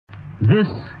This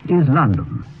is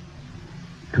London.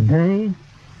 Today,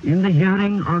 in the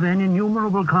hearing of an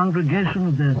innumerable congregation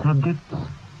of their subjects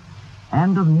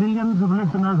and of millions of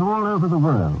listeners all over the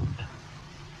world,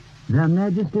 Their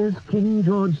Majesties King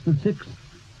George VI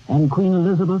and Queen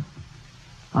Elizabeth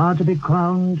are to be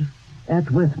crowned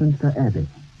at Westminster Abbey.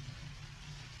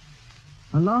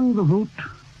 Along the route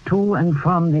to and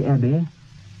from the Abbey,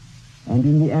 and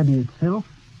in the Abbey itself,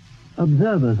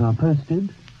 observers are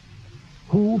posted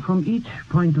who, from each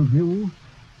point of view,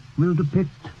 will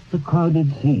depict the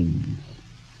crowded scenes.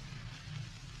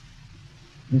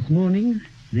 This morning,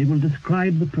 they will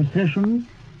describe the procession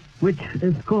which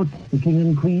escorts the King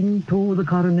and Queen to the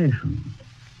coronation.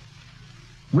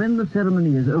 When the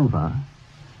ceremony is over,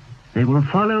 they will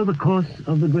follow the course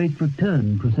of the great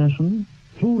return procession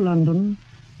through London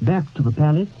back to the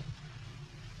palace,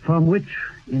 from which,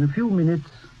 in a few minutes,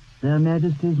 Their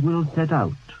Majesties will set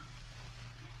out.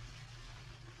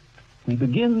 We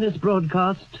begin this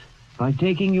broadcast by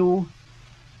taking you,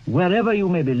 wherever you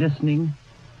may be listening,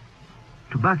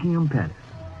 to Buckingham Palace.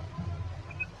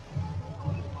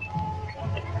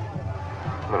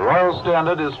 The Royal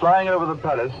Standard is flying over the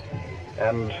palace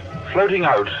and floating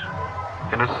out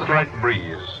in a slight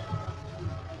breeze.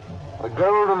 The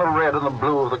gold and the red and the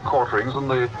blue of the quarterings and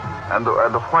the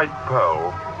white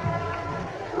pearl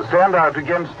stand out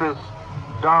against this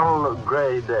dull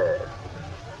grey day.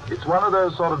 It's one of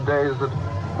those sort of days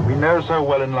that we know so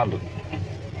well in London.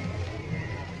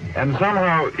 And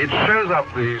somehow it shows up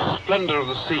the splendor of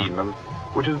the scene,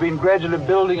 which has been gradually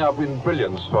building up in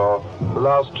brilliance for the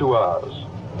last 2 hours.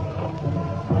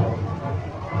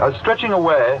 Stretching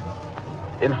away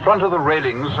in front of the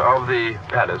railings of the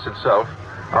palace itself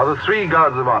are the 3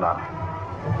 guards of honor.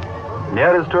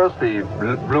 Nearest to us, the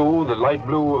blue, the light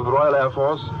blue of the Royal Air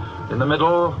Force. In the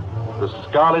middle, the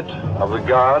scarlet of the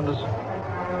guards.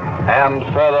 And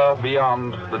further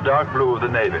beyond, the dark blue of the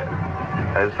Navy.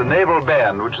 It's the naval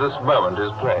band which this moment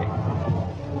is playing.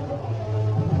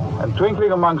 And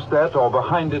twinkling amongst that, or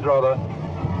behind it rather,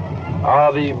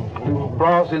 are the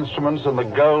brass instruments and the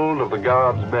gold of the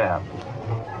guards' band.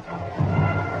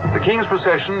 The King's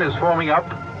procession is forming up.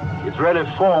 It's really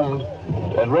formed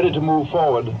and ready to move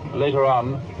forward later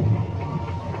on.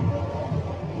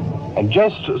 And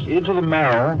just into the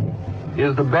marrow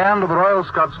is the band of the Royal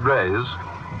Scots Greys,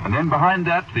 and then behind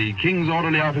that the King's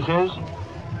orderly officers,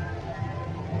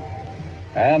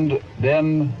 and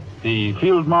then the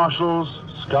field marshals,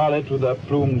 scarlet with their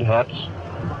plumed hats,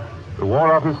 the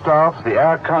War Office staff, the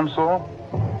Air Council,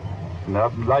 in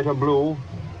that lighter blue,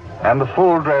 and the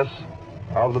full dress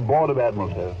of the Board of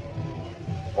Admiralty,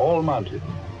 all mounted.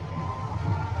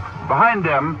 Behind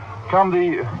them come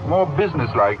the more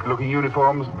businesslike looking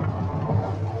uniforms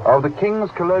of the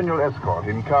King's Colonial Escort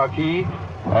in khaki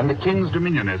and the King's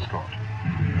Dominion Escort.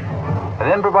 And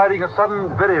then providing a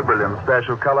sudden very brilliant splash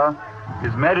of color,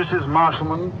 His Majesty's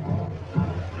Marshalmen,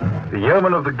 the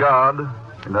Yeomen of the Guard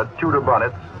in their Tudor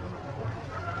bonnets,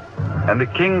 and the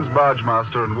King's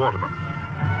Bargemaster and Waterman.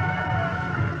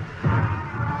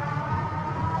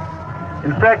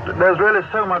 In fact, there's really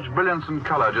so much brilliance and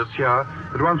color just here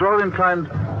that one's rather inclined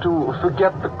to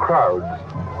forget the crowds.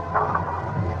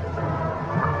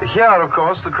 Here, of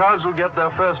course, the crowds will get their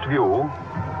first view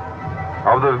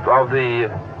of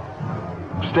the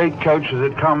state coach as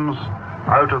it comes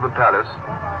out of the palace.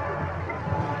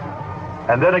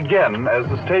 And then again, as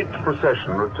the state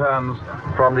procession returns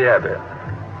from the Abbey.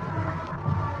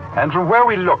 And from where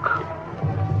we look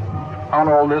on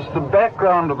all this, the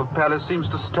background of the palace seems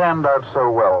to stand out so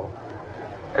well.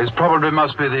 It probably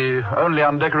must be the only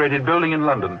undecorated building in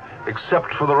London,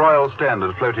 except for the Royal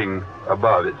Standard floating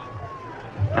above it.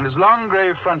 And its long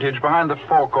grey frontage behind the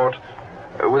forecourt,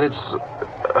 with its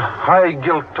high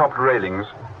gilt-topped railings,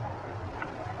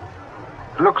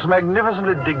 looks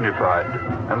magnificently dignified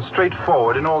and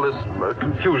straightforward in all this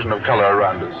confusion of color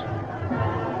around us.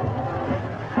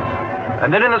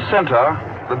 And then in the center,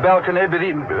 the balcony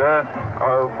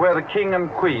where the King and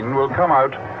Queen will come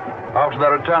out after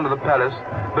their return to the palace.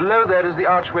 Below that is the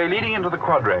archway leading into the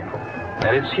quadrangle.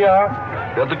 And it's here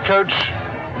that the coach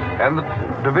and the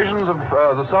divisions of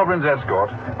the Sovereign's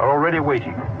escort are already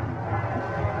waiting.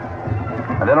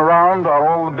 And then around are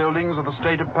all the buildings of the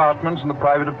state apartments and the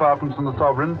private apartments and the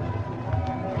Sovereign.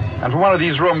 And from one of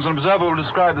these rooms, an observer will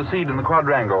describe the scene in the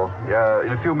quadrangle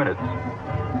in a few minutes.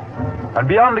 And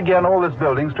beyond again, all this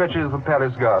building stretches the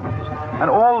palace gardens.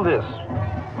 And all this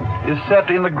is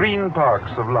set in the green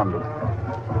parks of London.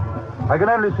 I can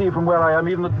only see from where I am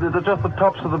even just the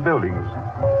tops of the buildings,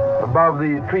 above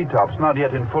the treetops, not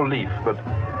yet in full leaf, but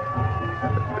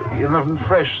in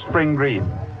fresh spring green.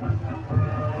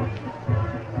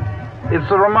 It's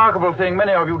a remarkable thing,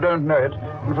 many of you don't know it,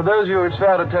 and for those of you, it's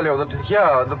fair to tell you that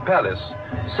here, the palace,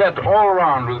 set all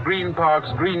around with green parks,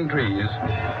 green trees,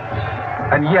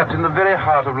 and yet in the very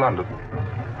heart of London.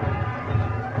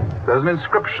 There's an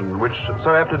inscription which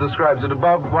so aptly describes it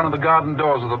above one of the garden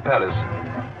doors of the palace.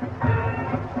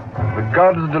 The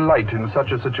gods delight in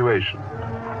such a situation.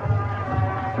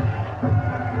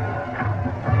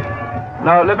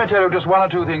 Now, let me tell you just one or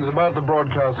two things about the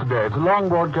broadcast today. It's a long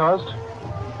broadcast,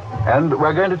 and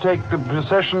we're going to take the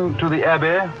procession to the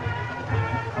Abbey,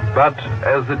 but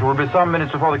as it will be some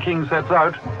minutes before the King sets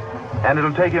out, and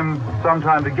it'll take him some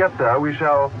time to get there, we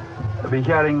shall be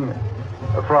hearing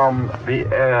from the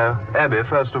Abbey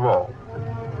first of all.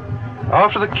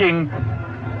 After the King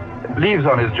leaves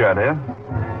on his journey,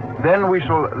 then we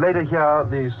shall later hear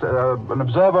an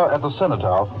observer at the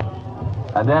cenotaph,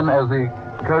 and then as the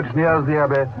coach nears the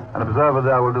Abbey, an observer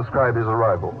there will describe his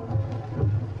arrival.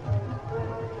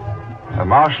 A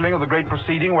marshalling of the great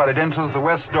proceeding while it enters the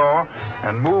west door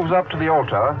and moves up to the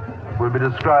altar will be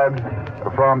described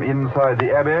from inside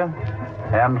the Abbey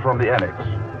and from the annex.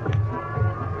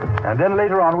 And then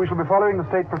later on we shall be following the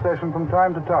state procession from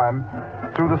time to time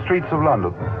through the streets of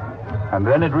London. And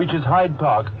then it reaches Hyde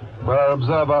Park, where our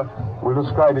observer will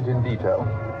describe it in detail.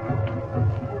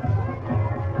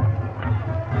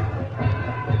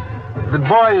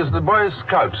 The boys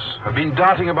scouts have been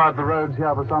darting about the roads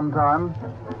here for some time,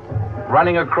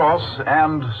 running across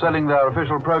and selling their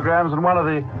official programs, and one of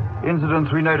the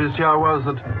incidents we noticed here was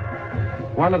that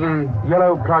one of the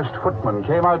yellow-plushed footmen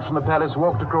came out from the palace,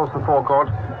 walked across the forecourt,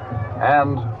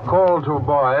 and called to a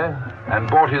boy and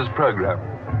bought his program.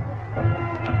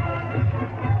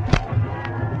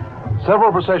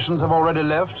 Several processions have already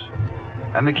left,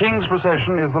 and the King's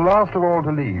procession is the last of all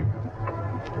to leave.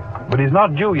 But he's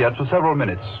not due yet for several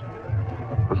minutes.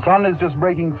 The sun is just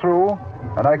breaking through,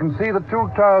 and I can see the two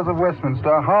towers of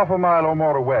Westminster half a mile or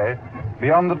more away,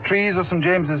 beyond the trees of St.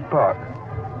 James's Park.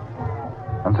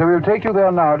 And so we'll take you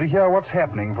there now to hear what's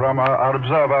happening from our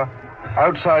observer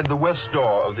outside the west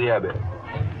door of the Abbey.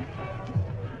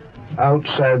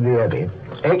 Outside the Abbey.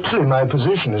 Actually, my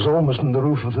position is almost on the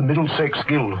roof of the Middlesex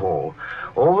Guildhall,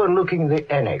 overlooking the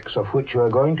annex, of which you are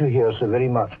going to hear so very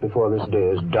much before this day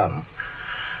is done.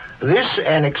 This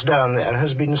annex down there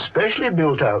has been specially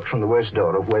built out from the west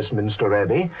door of Westminster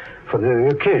Abbey for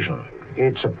the occasion.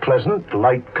 It's a pleasant,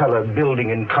 light-coloured building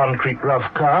in concrete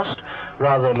rough cast,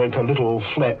 rather like a little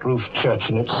flat-roofed church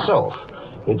in itself.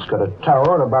 It's got a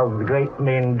tower above the great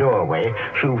main doorway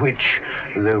through which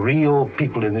the real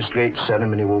people in this great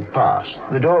ceremony will pass.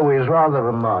 The doorway is rather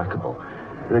remarkable.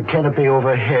 The canopy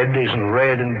overhead is in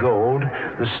red and gold.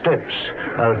 The steps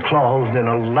are clothed in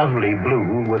a lovely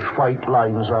blue with white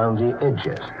lines around the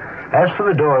edges. As for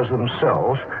the doors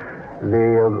themselves,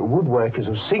 the woodwork is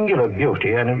of singular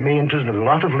beauty, and it may interest a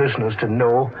lot of listeners to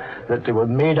know that they were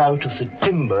made out of the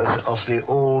timbers of the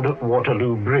old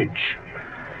Waterloo Bridge.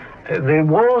 The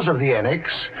walls of the annex,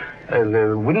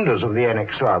 the windows of the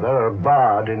annex rather, are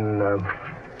barred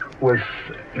with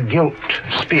gilt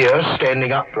spears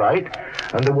standing upright,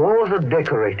 and the walls are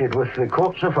decorated with the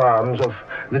coats of arms of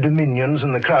the dominions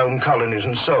and the crown colonies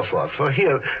and so forth. From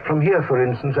here, for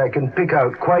instance, I can pick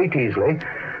out quite easily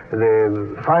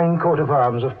the fine coat of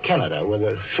arms of Canada, with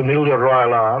the familiar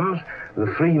royal arms,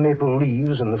 the three maple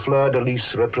leaves, and the fleur-de-lis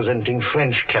representing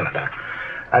French Canada.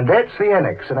 And that's the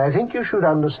annex, and I think you should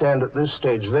understand at this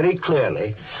stage very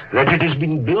clearly that it has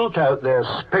been built out there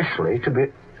specially to be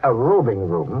a robing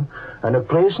room and a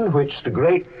place in which the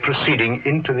great proceeding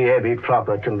into the Abbey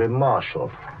proper can be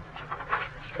marshalled.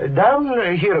 Down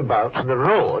hereabouts, the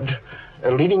road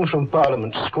leading from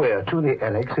Parliament Square to the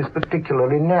annex is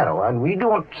particularly narrow, and we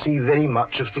don't see very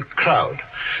much of the crowd.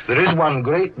 There is one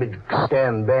great big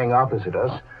stand bang opposite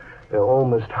us,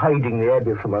 almost hiding the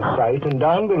Abbey from our sight, and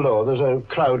down below there's a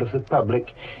crowd of the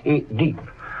public 8 deep.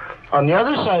 On the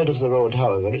other side of the road,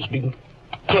 however, it's been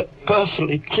kept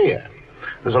perfectly clear.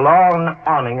 There's a long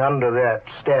awning under that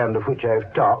stand of which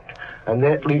I've talked, and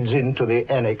that leads into the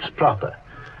annex proper.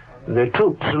 The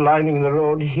troops lining the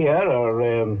road here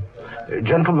are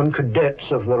gentlemen cadets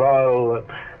of the Royal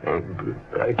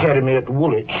Academy at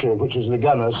Woolwich, which is the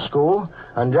gunner's school,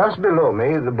 and just below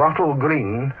me, the bottle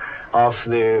green of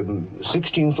the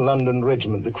 16th London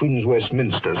Regiment, the Queen's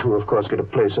Westminsters, who of course get a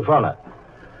place of honour.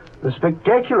 The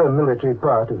spectacular military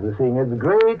part of the thing is the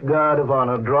great guard of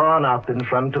honour drawn up in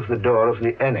front of the door of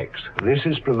the annex. This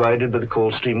is provided by the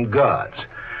Coldstream Guards.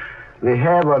 They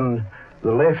have on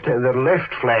their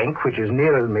left flank, which is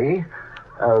nearer me,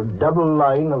 a double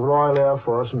line of Royal Air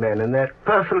Force men in that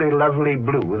perfectly lovely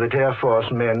blue that Air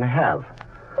Force men have.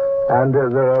 And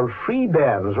there are free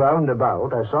bands round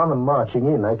about. I saw them marching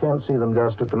in. I can't see them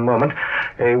just at the moment.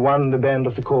 One, the band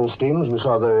of the Coldstreams. We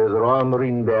saw the Royal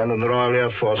Marine Band, and the Royal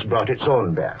Air Force brought its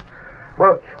own band.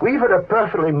 Well, we've had a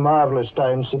perfectly marvelous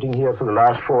time sitting here for the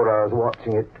last 4 hours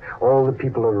watching it. All the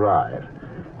people arrive.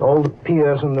 All the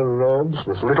peers in their robes.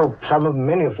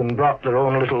 Many of them brought their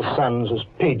own little sons as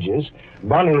pages.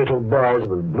 Bonny little boys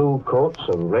with blue coats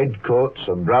or red coats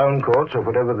or brown coats or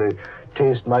whatever the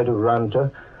taste might have run to.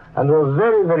 And they were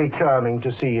very, very charming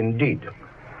to see indeed.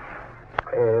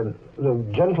 The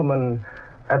gentlemen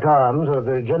at arms, or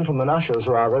the gentlemen ushers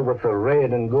rather, with the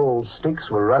red and gold sticks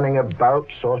were running about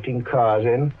sorting cars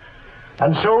in.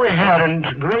 And so we had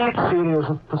a great series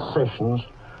of processions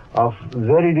of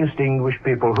very distinguished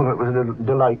people whom it was a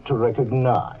delight to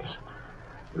recognize.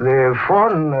 The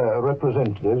foreign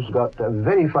representatives got a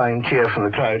very fine cheer from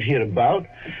the crowd hereabout.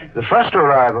 The first to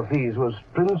arrive of these was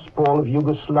Prince Paul of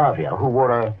Yugoslavia, who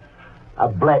wore a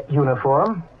black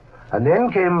uniform. And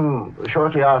then came,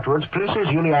 shortly afterwards, Princess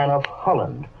Juliana of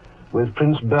Holland with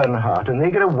Prince Bernhard, and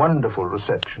they get a wonderful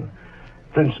reception.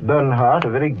 Prince Bernhard, a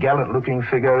very gallant-looking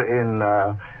figure in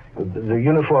the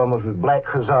uniform of the Black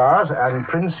Hussars, and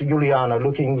Prince Juliana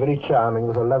looking very charming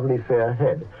with a lovely fair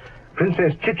head.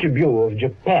 Princess Chichibu of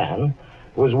Japan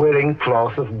was wearing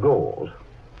cloth of gold.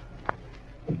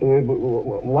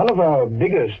 One of our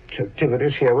biggest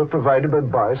activities here were provided by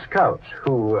Boy Scouts,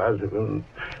 who, as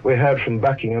we heard from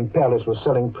Buckingham Palace, were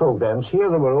selling programs. Here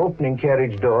they were opening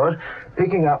carriage doors,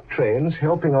 picking up trains,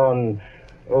 helping on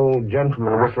old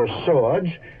gentlemen with their swords,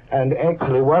 and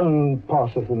actually one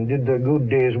part of them did their good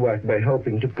day's work by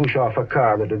helping to push off a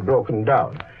car that had broken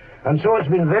down. And so it's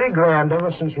been very grand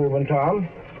ever since we went on,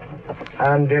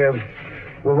 and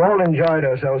we've all enjoyed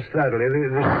ourselves thoroughly.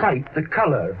 The sight, the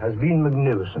color, has been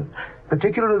magnificent,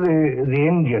 particularly the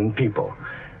Indian people,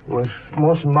 with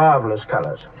most marvelous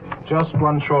colors. Just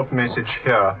one short message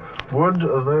here. Would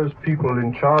those people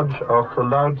in charge of the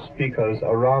loudspeakers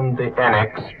around the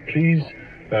annex please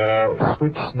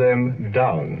switch them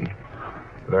down?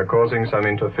 They're causing some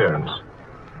interference.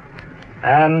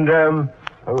 And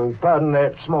pardon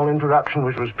that small interruption,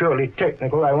 which was purely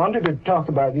technical. I wanted to talk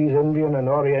about these Indian and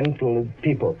Oriental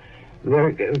people.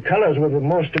 Their colors were the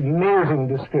most amazing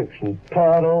description.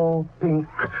 Pearl, pink,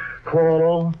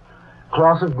 coral,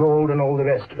 cloth of gold, and all the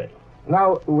rest of it.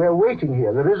 Now, we're waiting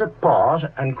here. There is a pause,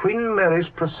 and Queen Mary's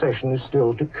procession is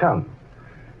still to come.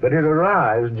 But it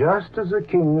arrives just as the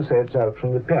king sets out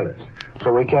from the palace.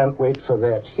 So we can't wait for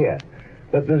that here.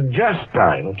 But there's just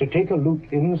time to take a look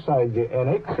inside the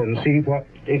annex and see what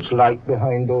it's like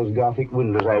behind those Gothic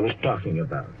windows I was talking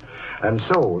about. And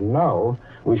so now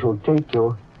we shall take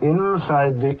you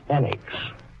inside the annex.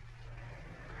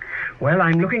 Well,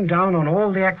 I'm looking down on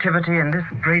all the activity in this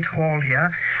great hall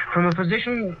here from a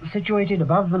position situated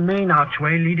above the main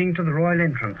archway leading to the royal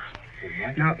entrance.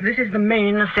 Now, this is the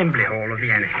main assembly hall of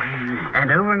the annex, and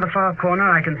over in the far corner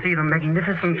I can see the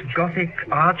magnificent Gothic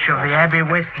arch of the Abbey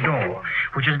West door,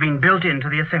 which has been built into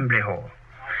the assembly hall.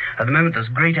 At the moment there's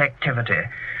great activity.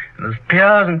 There's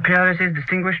peers and peeresses,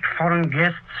 distinguished foreign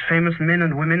guests, famous men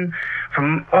and women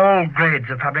from all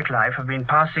grades of public life have been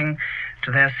passing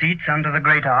to their seats under the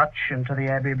great arch and to the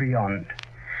Abbey beyond.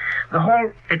 The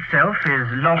hall itself is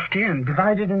lofty and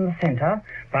divided in the center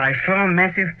by 4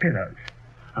 massive pillars,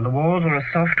 and the walls are a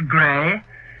soft grey,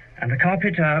 and the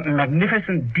carpet a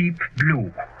magnificent deep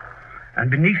blue. And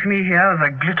beneath me here the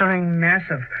glittering mass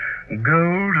of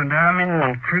gold and ermine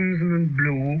and crimson and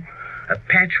blue, a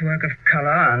patchwork of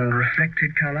colour and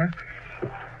reflected colour.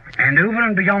 And over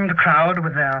and beyond the crowd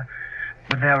with their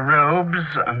robes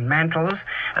and mantles,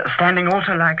 standing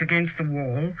also like against the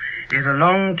wall, is a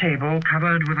long table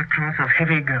covered with a cloth of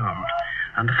heavy gold,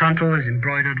 and the frontal is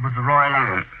embroidered with the royal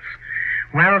arms.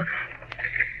 Well,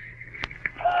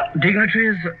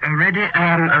 dignitaries are ready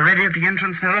at the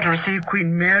entrance now to receive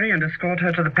Queen Mary and escort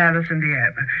her to the palace in the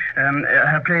Abbey,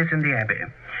 her place in the Abbey.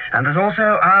 And there's also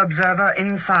our observer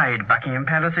inside Buckingham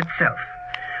Palace itself,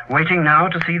 waiting now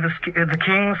to see the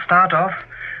king start off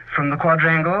from the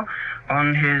quadrangle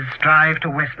on his drive to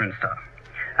Westminster.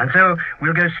 And so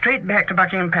we'll go straight back to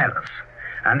Buckingham Palace,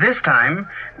 and this time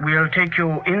we'll take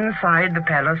you inside the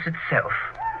palace itself.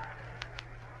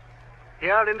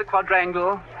 Here in the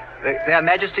quadrangle, their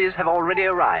Majesties have already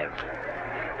arrived.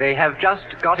 They have just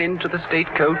got into the state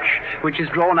coach, which is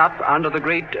drawn up under the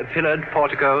great pillared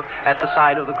portico at the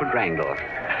side of the quadrangle.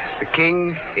 The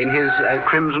king in his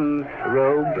crimson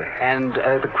robe and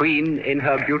the queen in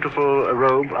her beautiful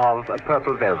robe of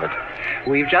purple velvet.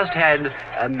 We've just had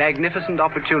a magnificent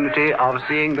opportunity of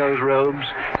seeing those robes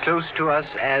close to us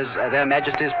as their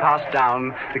majesties passed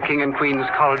down the king and queen's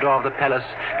corridor of the palace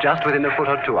just within a foot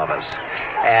or two of us.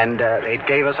 And it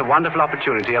gave us a wonderful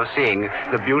opportunity of seeing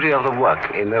the beauty of the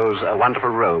work in those wonderful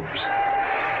robes.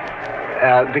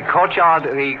 The courtyard,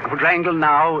 the quadrangle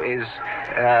now is,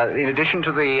 in addition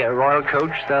to the royal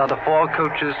coach, there are the 4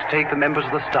 coaches to take the members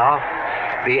of the staff,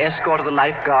 the escort of the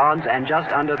lifeguards, and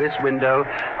just under this window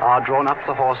are drawn up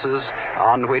the horses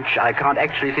on which I can't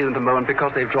actually see them at the moment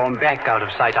because they've drawn back out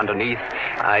of sight underneath.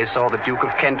 I saw the Duke of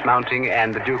Kent mounting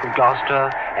and the Duke of Gloucester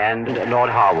and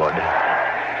Lord Harwood.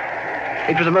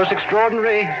 It was a most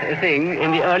extraordinary thing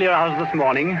in the earlier hours of this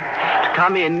morning to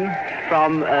come in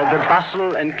from the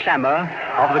bustle and clamor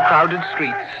of the crowded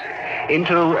streets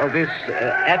into this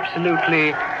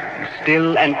absolutely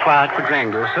still and quiet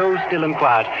quadrangle, so still and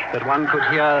quiet that one could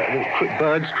hear the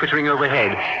birds twittering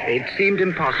overhead. It seemed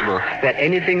impossible that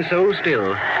anything so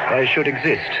still should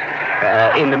exist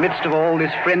in the midst of all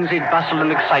this frenzied bustle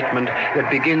and excitement that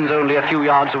begins only a few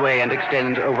yards away and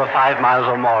extends over 5 miles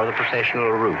or more of the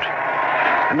processional route.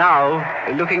 Now,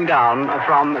 looking down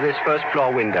from this first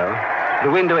floor window, the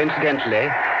window,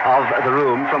 incidentally, of the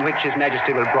room from which His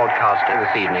Majesty will broadcast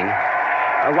this evening,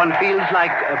 one feels like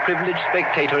a privileged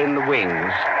spectator in the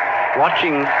wings,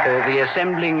 watching the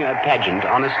assembling pageant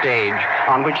on a stage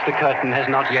on which the curtain has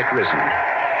not yet risen,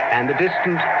 and the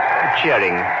distant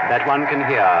cheering that one can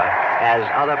hear as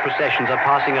other processions are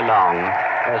passing along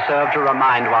serve to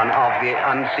remind one of the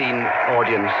unseen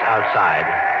audience outside.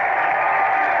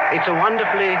 It's a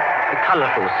wonderfully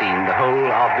colorful scene, the whole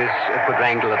of this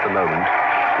quadrangle at the moment.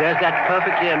 There's that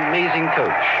perfectly amazing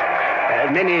coach.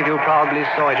 Many of you probably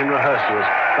saw it in rehearsals,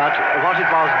 but what it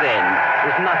was then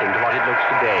is nothing to what it looks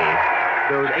today.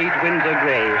 Those 8 Windsor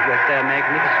greys with their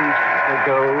magnificent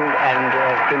gold and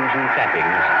crimson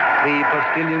trappings, the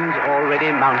postilions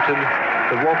already mounted,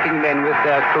 the walking men with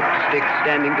their crooked sticks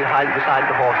standing beside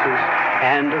the horses,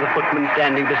 and the footmen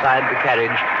standing beside the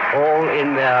carriage, all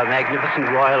in their magnificent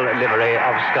royal livery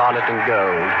of scarlet and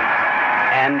gold.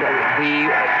 And the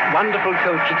wonderful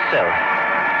coach itself,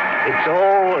 it's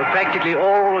practically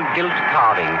all gilt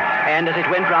carving, and as it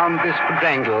went round this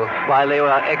quadrangle while they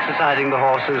were exercising the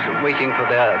horses, waiting for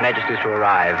their majesties to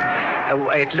arrive,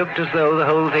 it looked as though the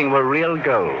whole thing were real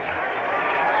gold.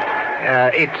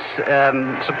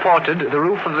 It's supported, the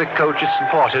roof of the coach is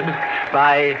supported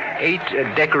by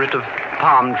 8 decorative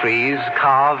palm trees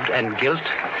carved and gilt.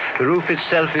 The roof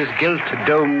itself is gilt,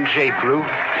 dome-shaped roof,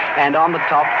 and on the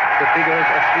top the figures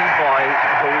of 3 boys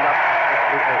hold up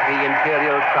the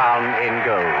imperial crown in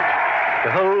gold.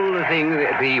 The whole thing,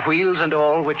 the wheels and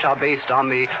all, which are based on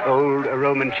the old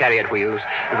Roman chariot wheels,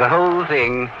 the whole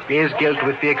thing is gilt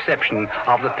with the exception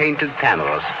of the painted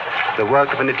panels, the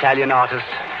work of an Italian artist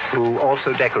who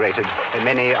also decorated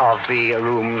many of the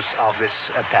rooms of this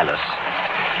palace.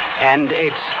 And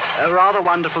it's a rather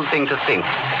wonderful thing to think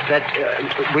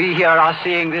that we here are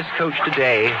seeing this coach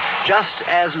today just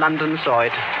as London saw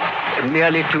it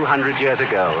nearly 200 years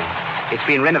ago. It's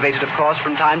been renovated, of course,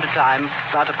 from time to time,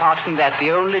 but apart from that,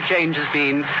 the only change has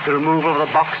been the removal of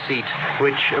the box seat,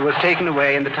 which was taken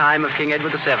away in the time of King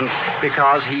Edward VII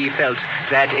because he felt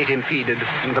that it impeded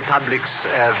the public's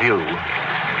view.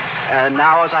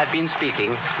 Now, as I've been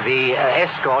speaking, the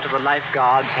escort of the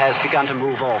lifeguards has begun to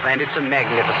move off, and it's a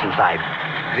magnificent sight.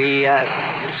 The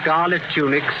scarlet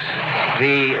tunics,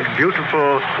 the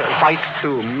beautiful white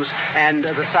plumes, and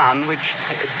the sun, which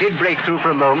did break through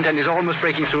for a moment and is almost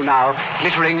breaking through now,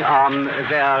 glittering on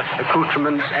their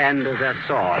accoutrements and their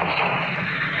swords.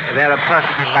 They're a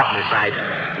perfectly lovely sight.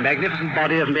 A magnificent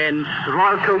body of men. The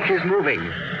royal coach is moving.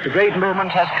 The great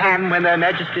moment has come when their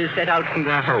majesties set out from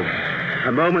their home.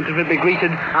 A moment that will be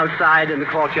greeted outside in the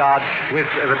courtyard with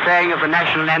the playing of the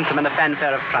national anthem and a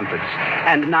fanfare of trumpets.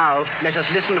 And now, let us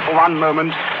listen for one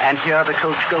moment and hear the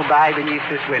coach go by beneath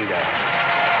this window.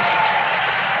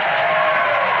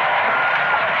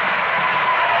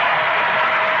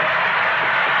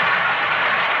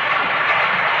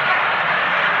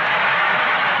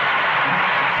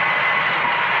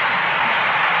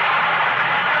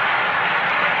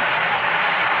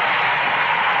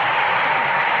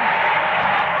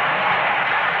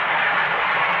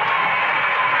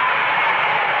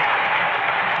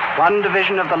 One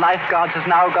division of the lifeguards has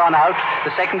now gone out. The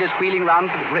second is wheeling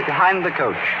round behind the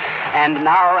coach. And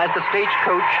now, as the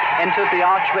stagecoach enters the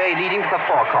archway leading to the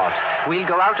forecourt, we'll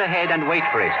go out ahead and wait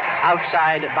for it,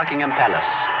 outside Buckingham Palace.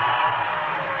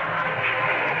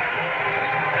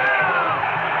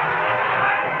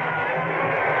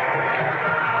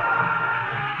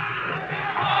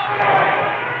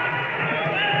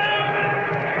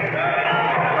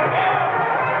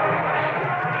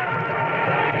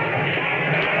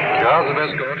 of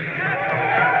escort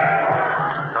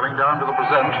coming down to the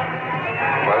present,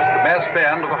 whilst the mass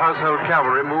band of the household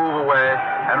cavalry move away,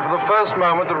 and for the first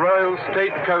moment the royal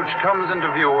state coach comes into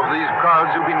view of these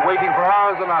crowds who've been waiting for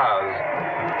hours and hours,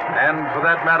 and for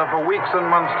that matter for weeks and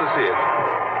months to see it.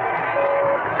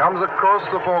 It comes across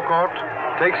the forecourt,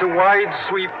 takes a wide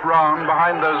sweep round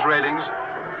behind those railings,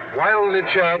 wildly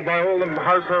cheered by all the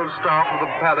household staff of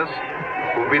the palace,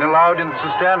 who've been allowed to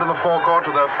stand in the forecourt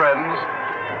with their friends.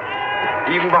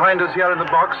 Even behind us here in the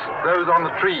box, those on the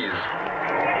trees,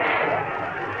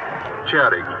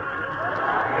 cheering.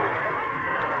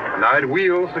 And now it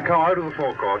wheels to come out of the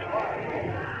forecourt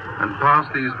and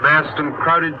past these vast and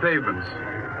crowded pavements,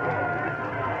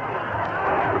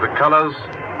 with the colors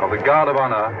of the Guard of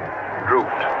Honor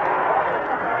drooped.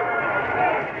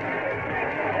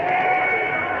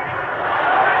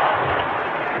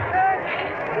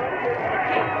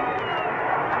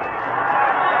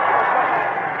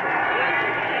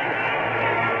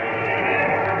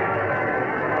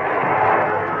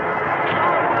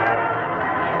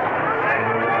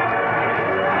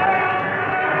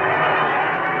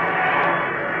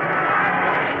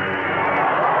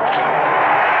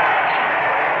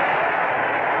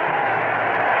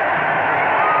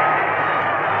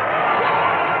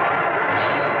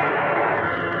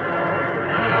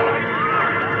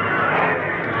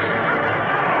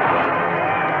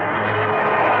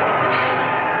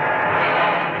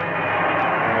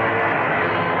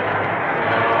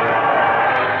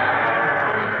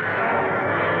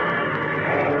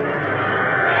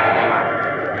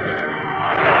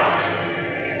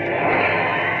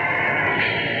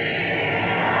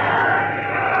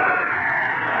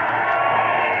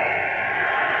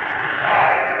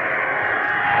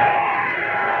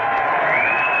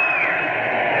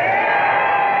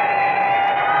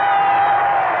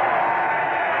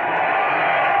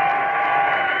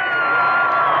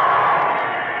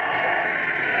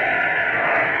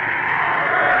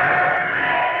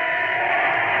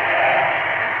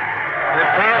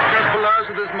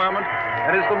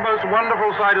 And it's the most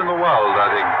wonderful sight in the world,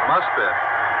 I think. Must be.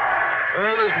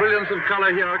 All this brilliance of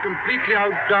color here, completely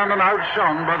outdone and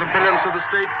outshone by the brilliance of the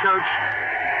state coach,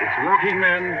 its walking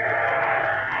men,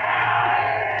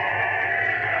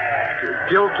 its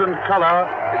gilt and color,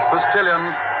 its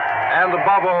postilions, and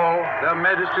above all, their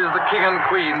majesties, the king and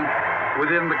queen,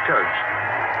 within the coach.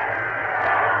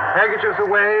 Handkerchiefs are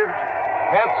waved,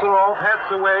 hats are off, hats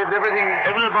are waved, everybody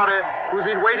who's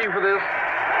been waiting for this,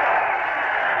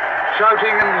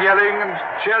 shouting and yelling and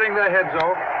cheering their heads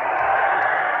off.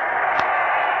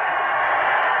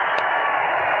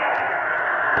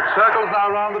 It circles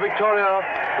now around the Victoria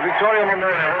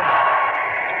Memorial.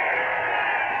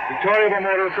 Victoria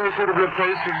Memorial, so suitably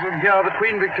placed, is from here the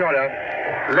Queen Victoria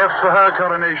left for her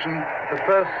coronation, the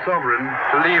first sovereign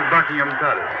to leave Buckingham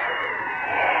Palace.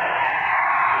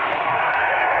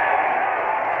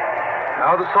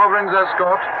 Now the sovereign's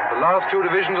escort, the last two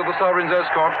divisions of the sovereign's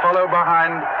escort, follow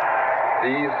behind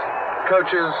these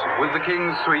coaches with the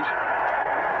King's suite.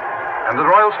 And the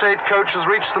Royal State coach has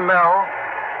reached the Mall.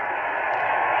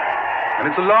 And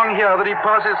it's along here that he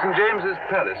passes St. James's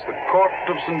Palace, the court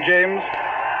of St. James,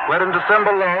 where in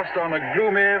December last, on a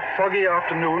gloomy, foggy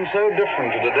afternoon, so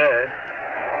different to today,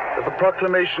 that the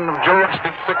proclamation of George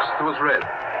VI was read.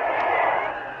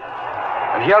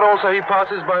 And here also he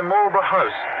passes by Marlborough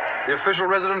House, the official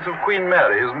residence of Queen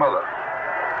Mary, his mother.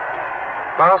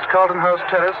 Past Carlton House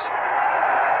Terrace,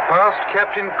 past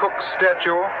Captain Cook's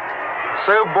statue,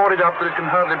 so boarded up that it can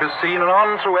hardly be seen, and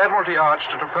on through Admiralty Arch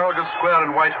to Trafalgar Square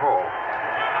and Whitehall.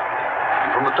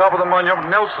 And from the top of the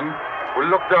monument, Nelson will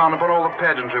look down upon all the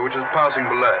pageantry which is passing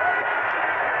below.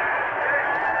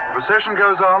 The procession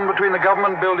goes on between the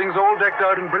government buildings, all decked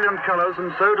out in brilliant colors,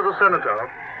 and so to the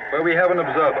Cenotaph, where we have an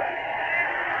observer.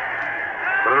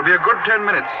 But it'll be a good 10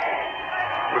 minutes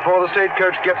before the state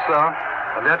coach gets there,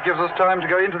 and that gives us time to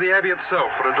go into the Abbey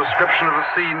itself for a description of the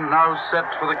scene now set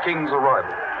for the King's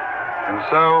arrival. And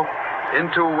so,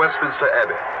 into Westminster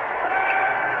Abbey.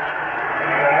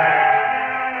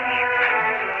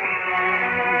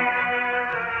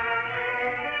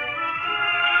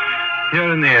 Here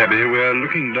in the Abbey, we are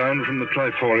looking down from the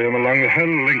triforium along the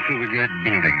whole length of the great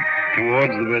building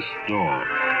towards the west door.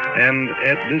 And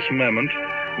at this moment,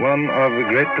 one of the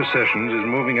great processions is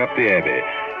moving up the Abbey.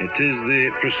 It is the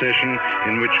procession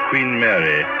in which Queen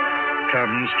Mary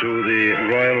comes to the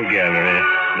Royal Gallery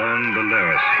down below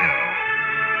us here.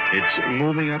 It's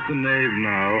moving up the nave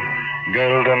now,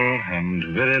 golden and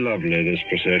very lovely, this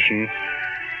procession.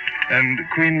 And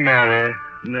Queen Mary,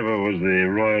 never was the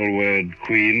royal word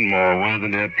queen more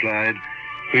worthily applied.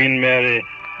 Queen Mary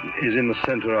is in the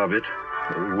center of it,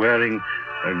 wearing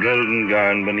a golden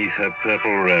gown beneath her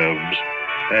purple robes,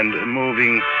 and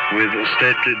moving with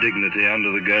stately dignity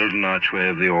under the golden archway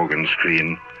of the organ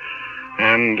screen.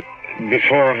 And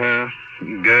before her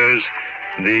goes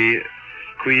the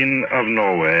Queen of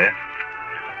Norway,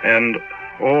 and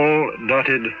all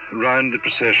dotted round the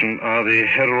procession are the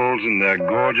heralds in their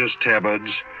gorgeous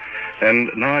tabards,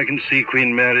 and now I can see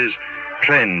Queen Mary's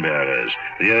train-bearers,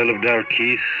 the Earl of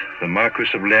Dalkeith, the Marquis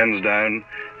of Lansdowne,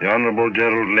 the Honourable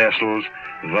Gerald Lascelles,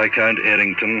 Viscount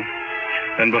Errington,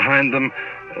 and behind them,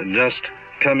 just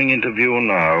coming into view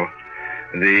now,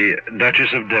 the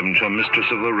Duchess of Devonshire, Mistress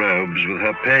of the Robes, with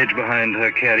her page behind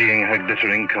her carrying her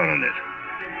glittering coronet.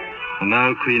 And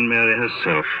now Queen Mary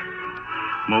herself,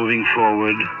 moving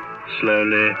forward,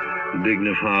 slowly,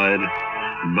 dignified,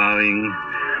 bowing,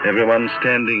 everyone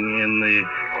standing in the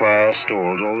choir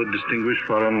stalls, all the distinguished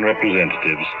foreign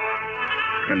representatives.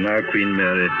 And now Queen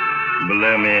Mary,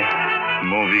 below me,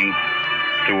 moving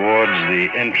towards the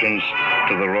entrance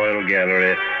to the Royal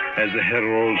Gallery as the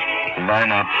heralds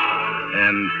line up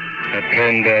and her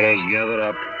train bearers gather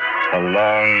up a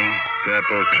long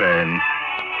purple train,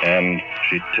 and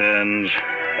she turns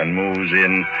and moves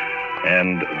in,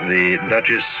 and the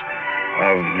Duchess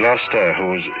of Gloucester,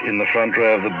 who's in the front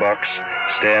row of the box,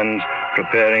 stands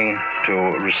preparing to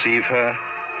receive her,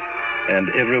 and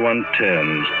everyone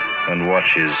turns and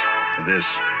watches this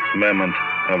moment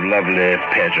of lovely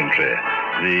pageantry,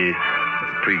 the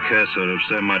precursor of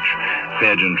so much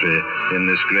pageantry in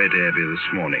this great abbey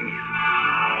this morning.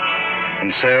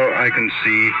 And so I can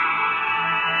see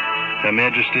Her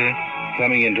Majesty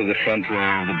coming into the front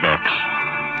row of the box.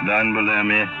 Down below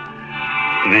me,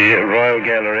 the Royal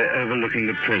Gallery overlooking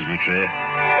the presbytery,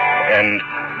 and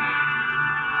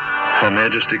Her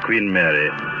Majesty Queen Mary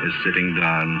is sitting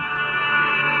down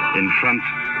in front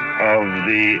of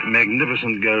the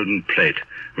magnificent golden plate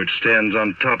which stands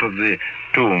on top of the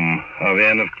tomb of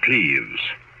Anne of Cleves.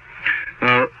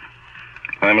 Now,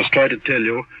 I must try to tell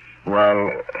you,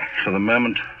 while for the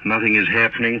moment nothing is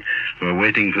happening, we're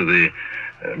waiting for the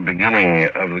beginning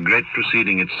of the great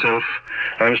proceeding itself,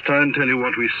 I must try and tell you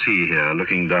what we see here,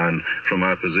 looking down from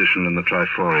our position in the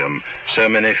triforium, so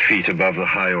many feet above the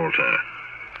high altar.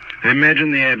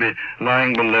 Imagine the abbey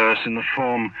lying below us in the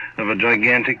form of a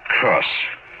gigantic cross.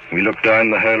 We look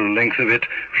down the whole length of it,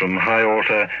 from high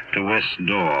altar to west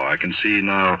door. I can see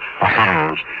now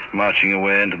heralds marching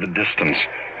away into the distance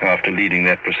after leading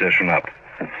that procession up.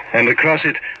 And across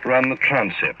it run the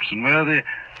transepts, and where the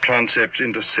transepts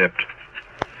intercept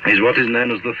is what is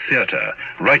known as the theatre,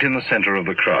 right in the center of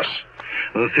the cross.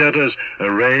 The theatre's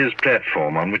a raised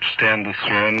platform on which stand the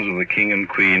thrones of the king and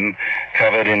queen,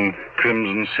 covered in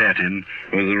crimson satin,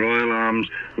 with the royal arms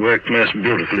worked most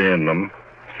beautifully in them.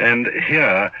 And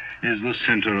here is the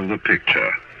center of the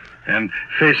picture. And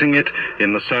facing it,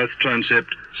 in the south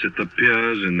transept, sit the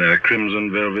peers in their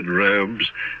crimson velvet robes,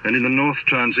 and in the north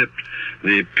transept,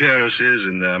 the peeresses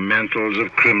in their mantles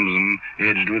of crimson,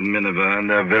 edged with miniver,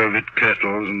 and their velvet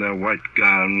kirtles, and their white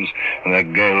gowns, and their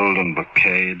gold and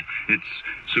brocade. It's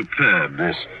superb,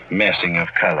 this massing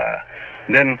of color.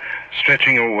 Then,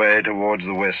 stretching away towards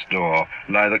the west door,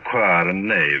 lie the choir and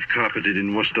nave, carpeted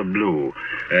in Worcester blue,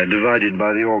 divided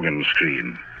by the organ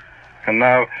screen. And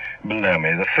now, below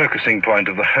me, the focusing point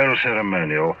of the whole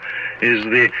ceremonial is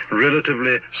the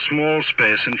relatively small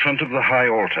space in front of the high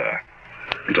altar.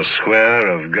 It's a square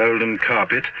of golden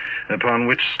carpet upon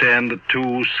which stand the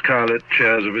two scarlet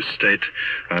chairs of estate.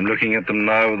 I'm looking at them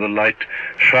now with the light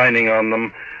shining on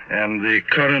them, and the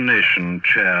coronation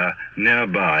chair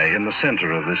nearby in the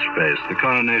center of this space. The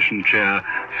coronation chair,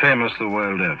 famous the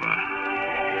world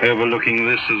over. Overlooking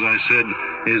this, as I said,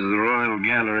 is the Royal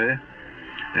Gallery.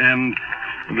 And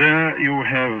there you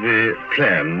have the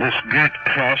plan. This great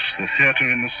cross, the theatre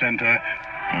in the center,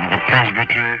 the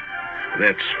presbytery,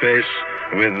 that space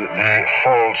with the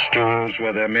fall stools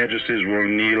where their majesties will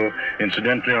kneel.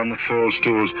 Incidentally, on the fall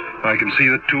stools, I can see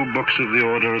the two books of the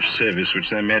order of service which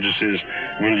their majesties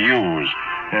will use.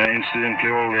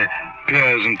 Incidentally, all the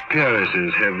peers and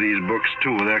peeresses have these books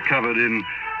too. They're covered in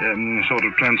sort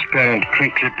of transparent,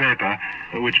 crinkly paper,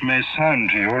 which may sound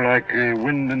to you like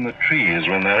wind in the trees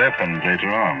when they're opened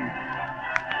later on.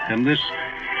 And this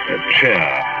chair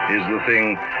is the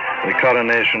thing, the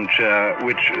coronation chair,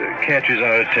 which catches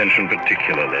our attention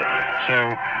particularly.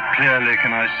 So clearly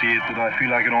can I see it that I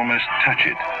feel I can almost touch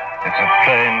it. It's a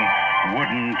plain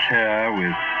wooden chair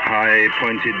with high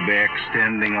pointed back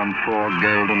standing on four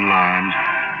golden lions,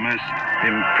 most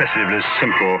impressively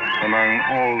simple among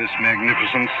all this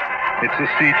magnificence. It's the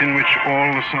seat in which all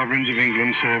the sovereigns of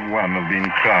England save one have been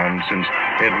crowned since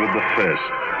Edward I.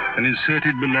 And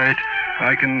inserted below it,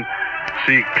 I can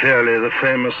see clearly the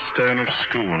famous stone of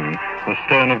Scone, the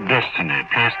stone of destiny,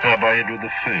 placed there by Edward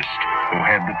I, who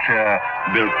had the chair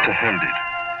built to hold it.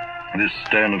 This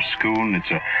stone of Scone, it's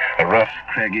a rough,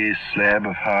 craggy slab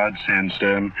of hard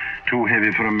sandstone, too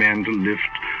heavy for a man to lift,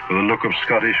 with a look of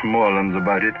Scottish moorlands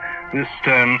about it. This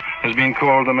stone has been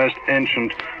called the most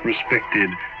ancient, respected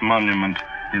monument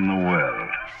in the world.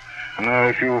 Now,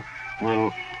 if you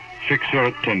will fix your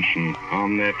attention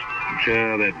on that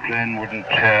chair, that plain wooden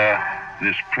chair,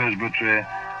 this presbytery,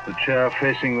 the chair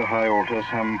facing the high altar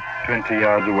some 20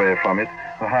 yards away from it,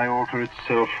 the high altar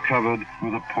itself covered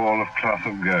with a pall of cloth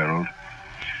of gold.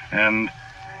 And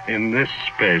in this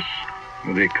space,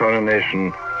 the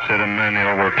coronation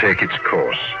ceremonial will take its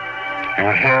course. You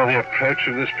will hear the approach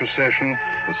of this procession,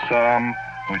 the psalm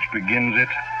which begins it.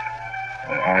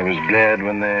 I was glad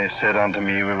when they said unto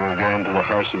me, we will go into the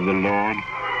house of the Lord,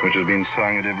 which has been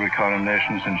sung at every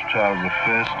coronation since Charles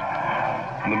I.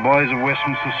 And the boys of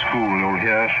Westminster School, you'll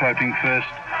hear shouting first,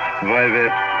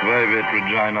 Vivat, Vivat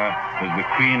Regina, as the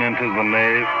Queen enters the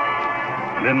nave.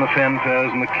 Then the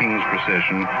fanfares and the King's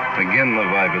procession, again the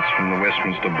vivats from the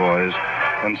Westminster boys,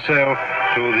 and so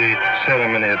to the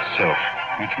ceremony itself,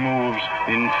 which moves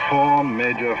in 4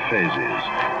 major phases: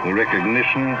 the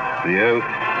recognition, the oath,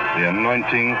 the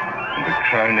anointing, and the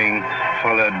crowning,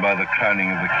 followed by the crowning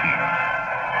of the King.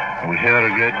 We'll hear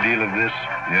a great deal of this,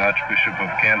 the Archbishop of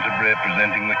Canterbury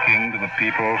presenting the King to the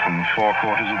people from the 4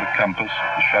 quarters of the compass,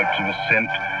 the shouts of assent,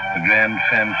 the grand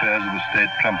fanfares of the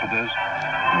state trumpeters.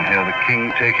 We'll hear the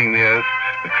King taking the oath,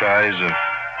 the cries of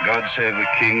God save the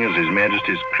King as His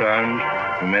Majesty is crowned.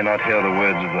 We may not hear the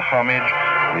words of the homage.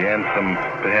 The anthem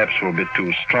perhaps will be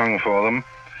too strong for them.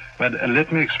 But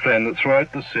let me explain that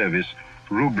throughout the service,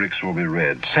 rubrics will be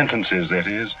read, sentences, that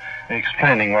is,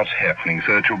 explaining what's happening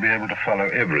so that you'll be able to follow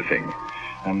everything.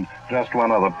 And just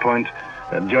one other point,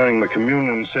 during the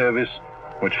communion service,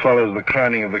 which follows the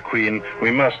crowning of the Queen,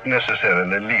 we must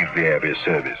necessarily leave the Abbey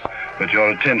service, but your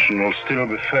attention will still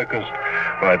be focused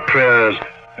by prayers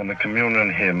and the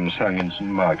communion hymn sung in St.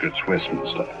 Margaret's,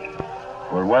 Westminster.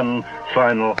 Well, one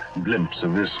final glimpse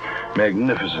of this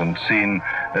magnificent scene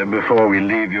before we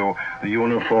leave you, the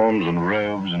uniforms and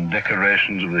robes and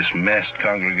decorations of this massed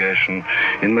congregation.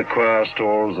 In the choir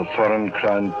stalls, the foreign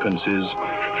crowned princes.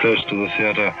 Close to the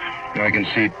theater, I can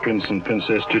see Prince and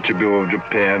Princess Chichibu of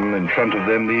Japan. In front of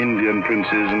them, the Indian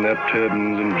princes in their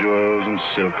turbans and jewels and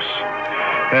silks.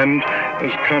 And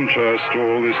as contrast to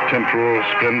all this temporal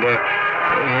splendor,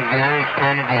 the old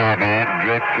front of the abbey,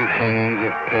 draped with hangings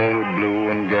of pale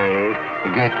blue and gold,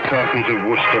 the great carpet of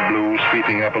Worcester blue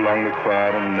sweeping up along the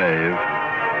choir and nave,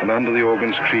 and under the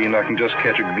organ screen I can just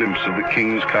catch a glimpse of the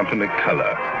King's company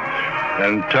colour,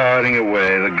 and towering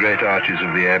away the great arches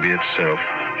of the abbey itself,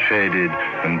 shaded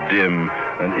and dim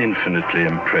and infinitely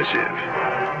impressive.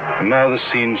 And now the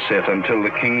scene set until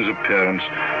the King's appearance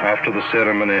after the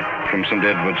ceremony from St.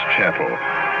 Edward's Chapel,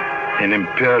 in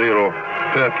imperial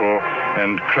purple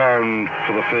and crowned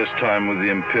for the first time with the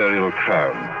imperial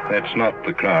crown. That's not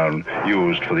the crown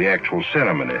used for the actual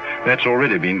ceremony. That's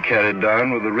already been carried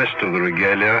down with the rest of the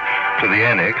regalia to the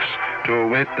annex to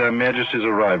await their Majesty's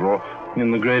arrival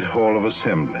in the Great Hall of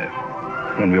Assembly.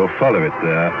 And we'll follow it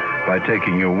there by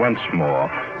taking you once more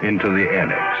into the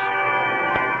annex.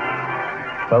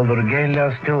 Well, the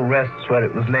regalia still rests where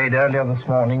it was laid earlier this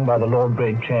morning by the Lord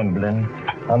Great Chamberlain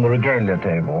on the regalia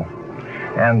table.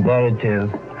 And there it is,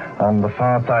 on the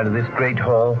far side of this great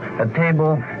hall, a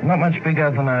table not much bigger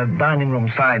than a dining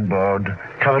room sideboard,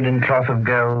 covered in cloth of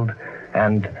gold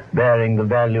and bearing the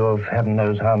value of heaven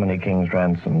knows how many king's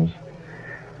ransoms.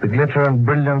 The glitter and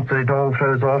brilliance that it all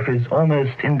throws off is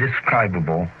almost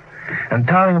indescribable. And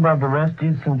towering above the rest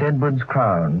is St. Edward's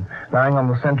crown, lying on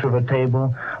the center of a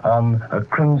table on a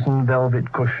crimson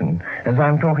velvet cushion. As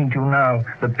I'm talking to you now,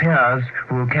 the peers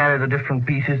who will carry the different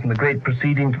pieces in the great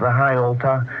proceeding to the high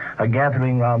altar are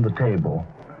gathering round the table.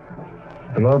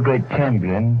 The Lord Great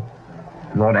Chamberlain,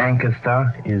 Lord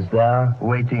Ancaster, is there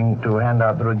waiting to hand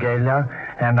out the regalia,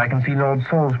 and I can see Lord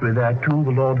Salisbury there too,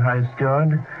 the Lord High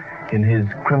Steward, in his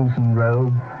crimson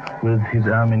robe with his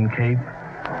ermine cape.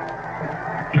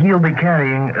 He'll be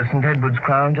carrying St. Edward's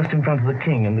crown just in front of the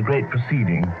King in the great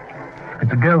proceeding.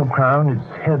 It's a gold crown,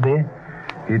 it's heavy,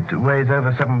 it weighs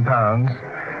over 7 pounds,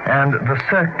 and the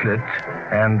circlet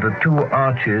and the 2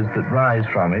 arches that rise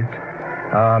from it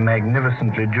are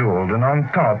magnificently jeweled, and on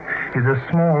top is a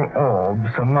small orb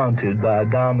surmounted by a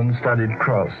diamond-studded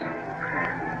cross.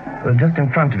 Just in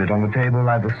front of it on the table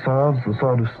lie the swords, the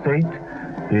sword of state,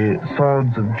 the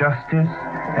swords of justice,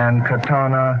 and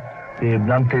katana, the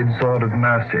blunted sword of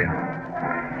mercy.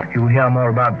 You will hear more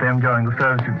about them during the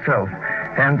service itself.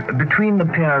 And between the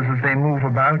peers as they move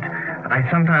about I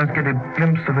sometimes get a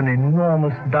glimpse of an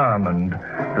enormous diamond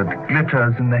that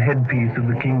glitters in the headpiece of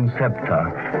the king's scepter.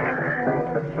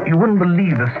 You wouldn't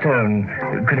believe a stone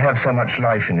could have so much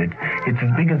life in it. It's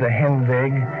as big as a hen's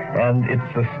egg, and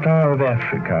it's the Star of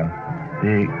Africa,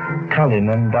 the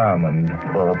Cullinan diamond,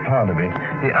 or part of it.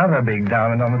 The other big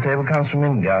diamond on the table comes from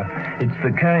India. It's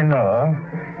the Koh-i-Noor,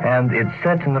 and it's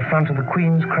set in the front of the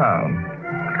Queen's crown.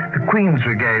 The Queen's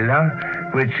regalia,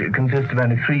 which consists of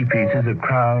only 3 pieces, a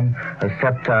crown, a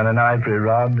scepter, and an ivory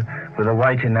rod, with a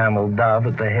white enameled dove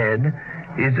at the head,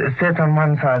 is set on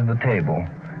one side of the table.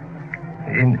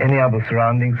 In any other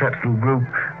surroundings, that little group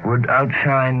would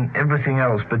outshine everything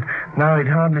else, but now it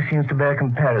hardly seems to bear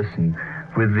comparison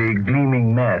with the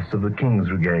gleaming mass of the King's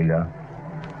regalia.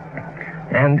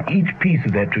 And each piece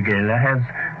of that regalia has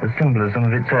a symbolism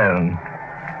of its own.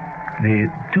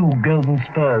 The 2 golden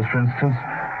spurs, for instance,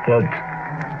 that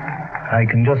I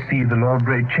can just see the Lord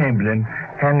Great Chamberlain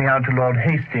handing out to Lord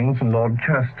Hastings and Lord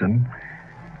Churston.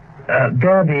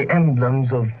 They're the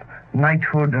emblems of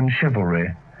knighthood and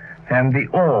chivalry. And the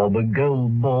orb, a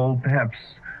gold ball, perhaps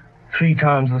 3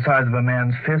 times the size of a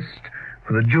man's fist,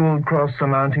 with a jeweled cross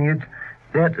surmounting it,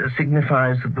 that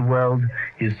signifies that the world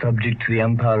is subject to the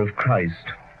empire of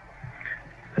Christ.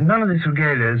 And none of this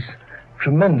regalia is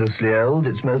tremendously old.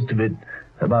 It's most of it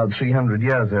about 300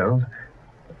 years old.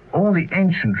 All the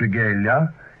ancient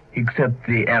regalia, except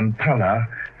the ampella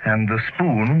and the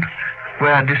spoon,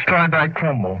 were destroyed by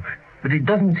Cromwell. But it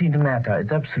doesn't seem to matter.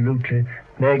 It's absolutely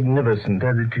magnificent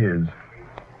as it is.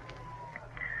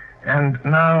 And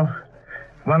now,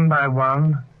 one by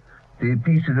one, the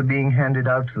pieces are being handed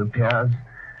out to the peers,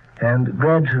 and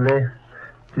gradually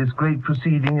this great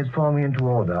proceeding is forming into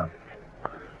order.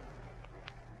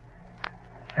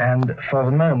 And for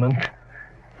the moment,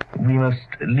 we must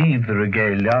leave the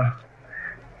regalia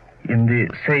in the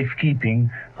safekeeping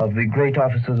of the great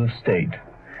officers of state.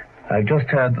 I've just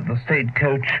heard that the state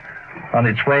coach on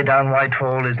its way down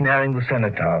Whitehall is nearing the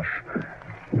cenotaph,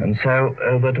 and so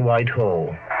over to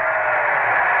Whitehall.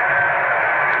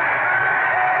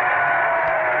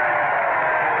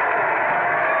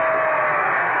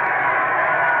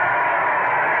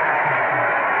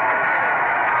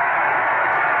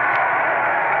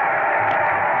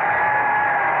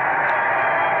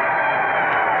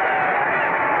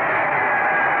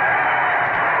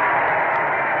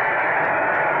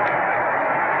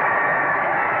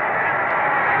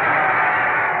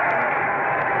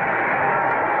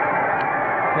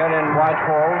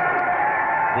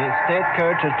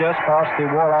 Coach has just passed the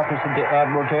War Office of the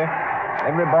Admiralty.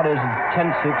 Everybody is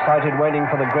intensely excited, waiting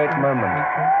for the great moment.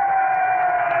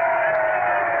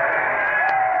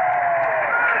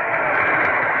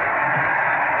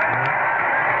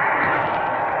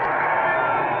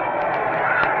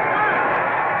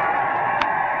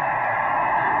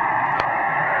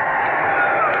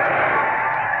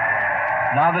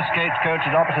 Now the stagecoach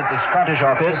is opposite the Scottish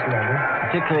office,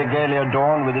 particularly gaily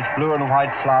adorned with its blue and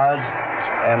white flowers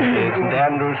and the St.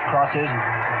 Andrew's crosses.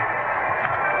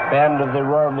 Band of the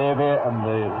Royal Navy and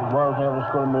the Royal Naval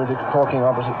School of Music playing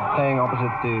opposite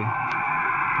the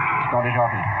Scottish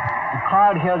office. The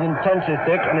crowd here is intensely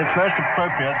thick, and it's most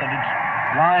appropriate that it's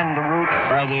lined the route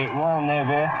by the Royal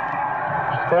Navy.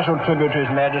 A special tribute to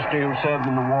His Majesty, who served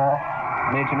in the war,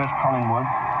 HMS Collingwood,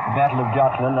 the Battle of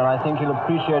Jutland, and I think he'll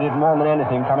appreciate it more than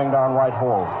anything coming down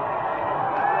Whitehall.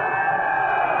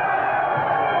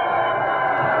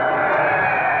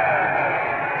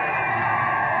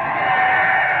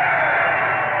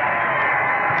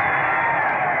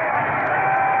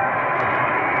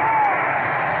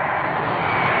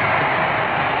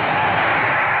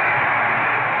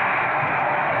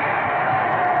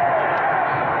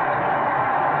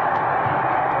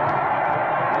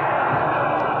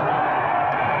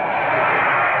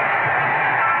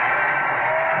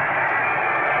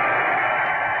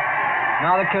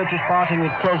 Coach is parting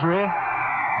with Treasury.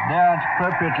 There,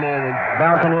 appropriately, the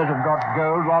balconies have got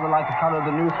gold, rather like the colour of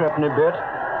the new threepenny bit.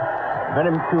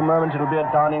 Very few moments it'll be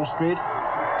at Downing Street.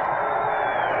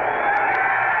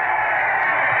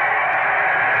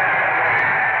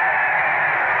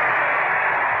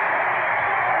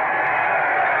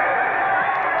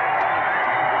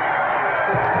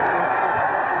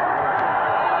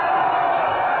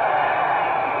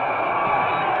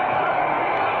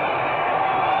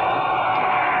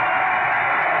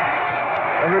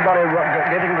 Everybody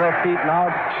getting to their feet now,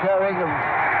 cheering and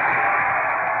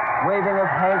waving of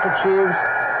handkerchiefs,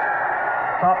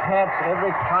 top hats, every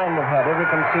kind of hat, every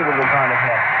conceivable kind of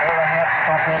hat. All the hats,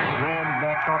 top hats, red,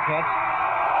 black top hats.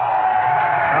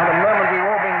 Now the moment we've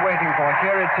all been waiting for,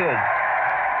 here it is.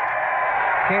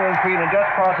 King and Queen are just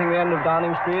passing the end of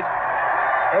Downing Street.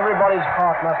 Everybody's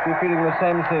heart must be feeling the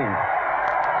same thing.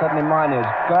 Certainly mine is.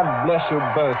 God bless you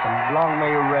both, and long may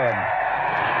you reign.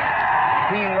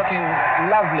 Queen looking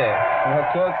lovely in her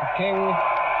cloak, the king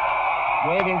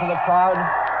waving to the crowd.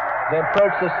 They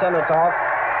approach the cenotaph.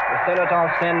 The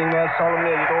cenotaph standing there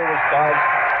solemnly as it always does,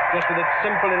 just with its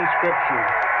simple inscription,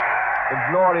 "The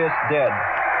glorious dead."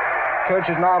 Coach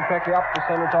is now packing up the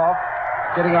cenotaph,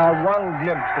 getting our one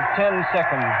glimpse for 10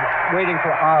 seconds, waiting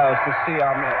for hours to see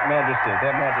our Majesty,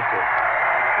 their Majesty.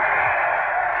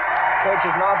 Coach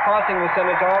is now passing the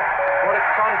cenotaph. What a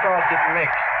contrast it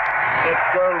makes. That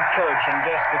gold coach and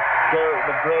just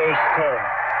the grey stone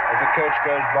as the coach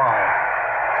goes by.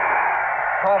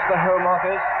 Past the Home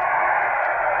Office,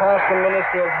 past the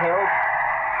Ministry of Health,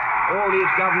 all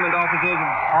these government officers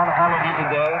on holiday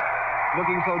today,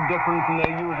 looking so different from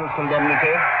their usual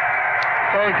solemnity.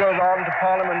 So it goes on to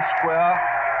Parliament Square,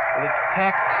 with its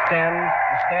packed stands,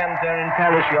 the stands there in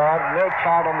Palace Yard, no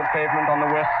crowd on the pavement on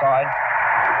the west side.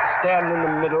 Stand in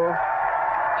the middle,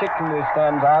 particularly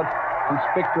stands out,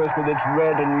 conspicuous with its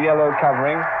red and yellow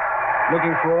covering,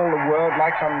 looking for all the world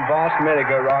like some vast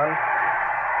merry-go-round.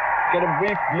 Get a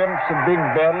brief glimpse of Big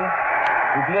Ben.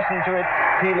 We've listened to it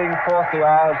pealing forth the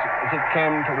hours as it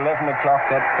came to 11 o'clock,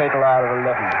 that fatal hour of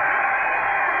 11.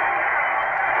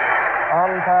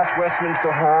 On past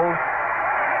Westminster Hall,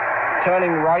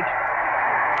 turning right,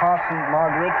 past St.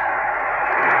 Margaret's,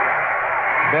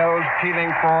 bells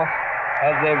pealing forth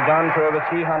as they've done for over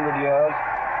 300 years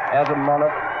as a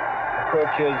monarch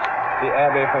approaches the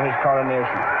Abbey for his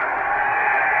coronation.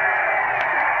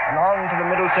 And on to the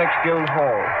Middlesex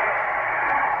Guildhall,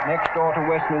 next door to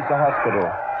Westminster Hospital.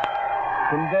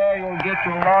 From there you'll get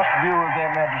your last view of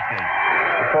their Majesties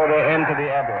before they enter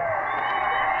the Abbey.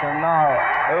 So now,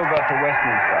 over to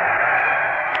Westminster.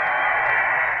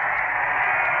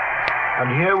 And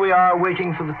here we are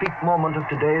waiting for the peak moment of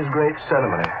today's great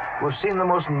ceremony. We've seen the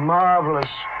most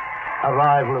marvelous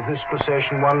arrival of this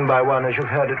procession one by one as you've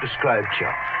heard it described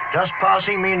here. Just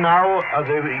passing me now are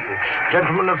the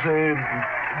gentlemen of the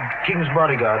King's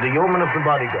bodyguard, the yeomen of the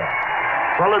bodyguard,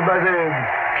 followed by the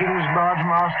King's barge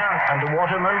master and the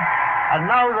waterman, and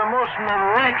now the most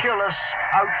miraculous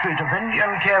outfit of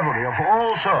Indian cavalry of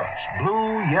all sorts.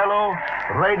 Blue, yellow,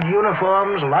 red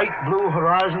uniforms, light blue,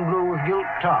 horizon blue with gilt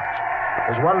tops.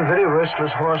 There's one very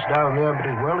restless horse down there, but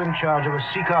is well in charge of a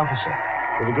Sikh officer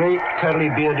with a great curly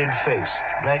bearded face,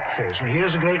 black face. And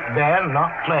here's a great band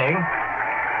not playing.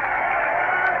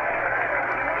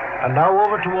 And now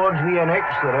over towards the annex.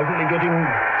 They're evidently getting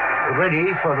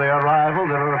ready for their arrival.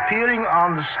 There are appearing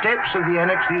on the steps of the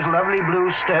annex, these lovely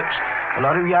blue steps, a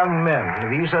lot of young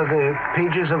men. These are the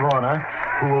pages of honor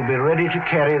who will be ready to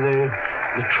carry the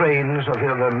trains of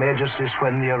their Majesties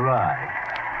when they arrive.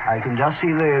 I can just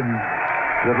see the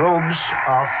robes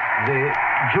of the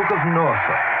Duke of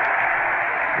Norfolk,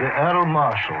 the Earl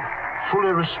Marshal,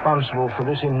 fully responsible for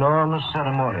this enormous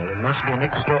ceremony. It must be an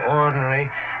extraordinary,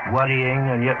 worrying,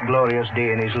 and yet glorious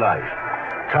day in his life.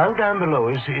 Crowd down below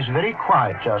is very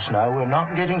quiet just now. We're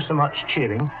not getting so much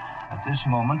cheering at this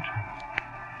moment.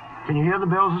 Can you hear the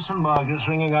bells of St. Margaret's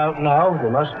ringing out now? They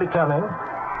must be coming.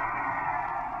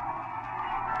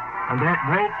 And that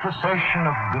great procession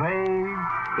of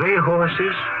grey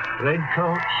horses, red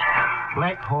coats,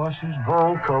 black horses,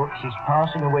 gold coats is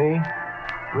passing away,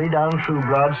 way down through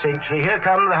Broad Sanctuary. Here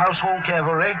come the household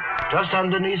cavalry, just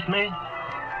underneath me.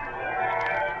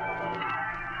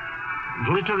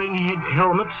 Glittering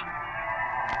helmets,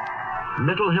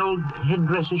 little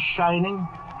headdresses shining,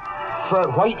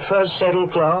 white fur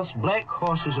saddlecloths, black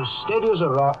horses as steady as a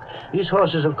rock. These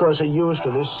horses, of course, are used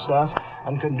to this stuff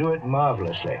and can do it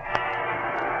marvelously.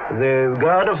 The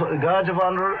guards of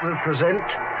honor represent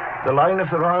the line of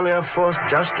the Royal Air Force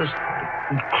just as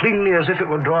cleanly as if it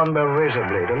were drawn by a razor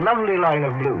blade. A lovely line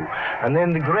of blue. And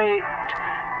then the great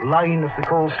line of the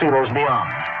Coldsteelers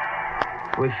beyond,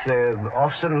 with the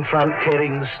officer in front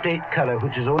carrying the state color,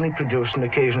 which is only produced on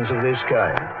occasions of this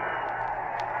kind.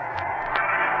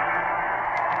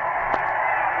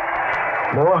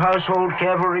 More household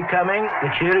cavalry coming. The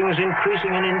cheering is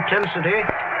increasing in intensity.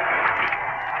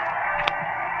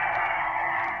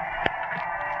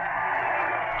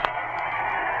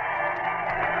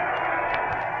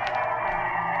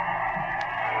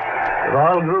 The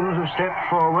royal grooms have stepped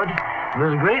forward.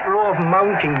 There's a great row of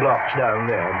mounting blocks down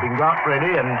there, being got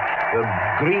ready, and the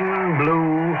green,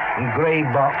 blue, and grey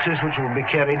boxes which will be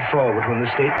carried forward when the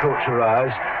state coach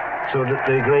arrives, so that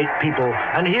the great people...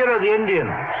 And here are the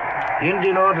Indians, the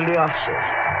Indian orderly officers.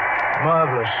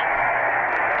 Marvelous.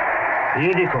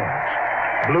 The Edicons.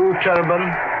 Blue turban,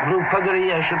 blue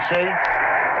puggaree, I should say.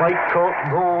 White coat,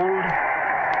 gold.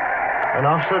 And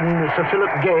off sudden, Sir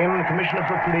Philip Game, the Commissioner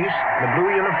for Police, in a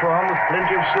blue uniform with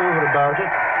plenty of silver about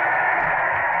it.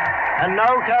 And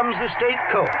now comes the state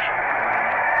coach.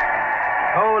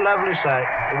 Oh, lovely sight.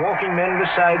 The walking men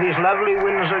beside these lovely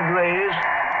Windsor greys,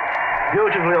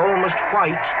 beautifully almost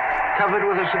white, covered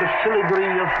with a sort of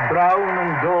filigree of brown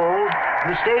and gold.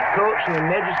 The state coach and the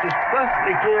Majesty's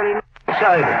perfectly clearly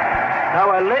beside it. Now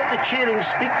I'll let the cheering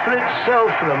speak for itself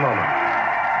for a moment.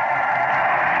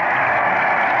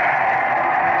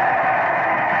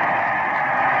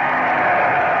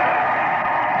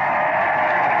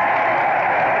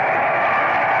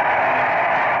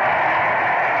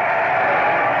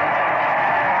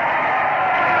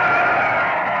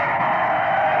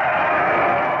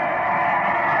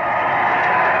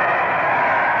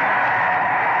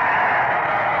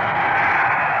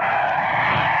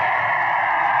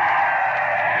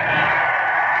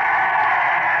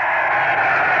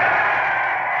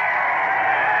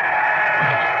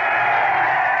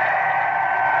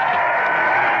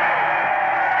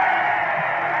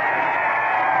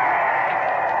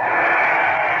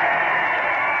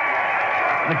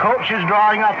 The coach is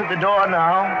drawing up at the door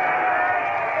now.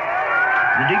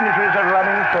 The dignitaries are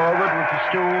running forward with the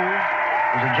stools.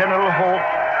 There's a general halt.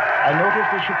 I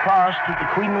noticed as she passed that the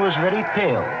Queen was very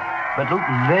pale, but looked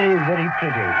very, very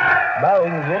pretty,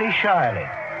 bowing very shyly.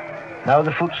 Now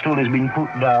the footstool is being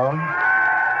put down.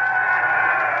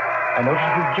 I noticed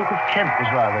that the Duke of Kent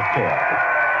was rather pale.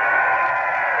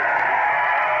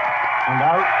 And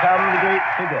out come the great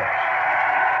figures.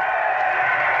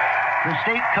 The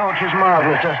state coach is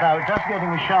marvelous just now. It's just getting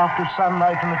a shaft of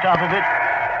sunlight from the top of it.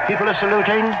 People are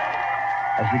saluting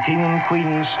as the King and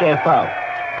Queen step out.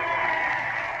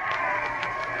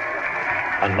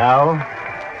 And now,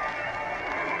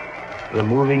 they're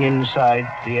moving inside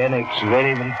the annex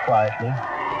very, very quietly.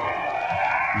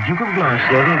 The Duke of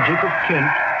Gloucester and the Duke of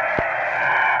Kent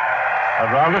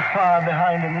are rather far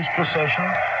behind in this procession,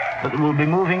 but they will be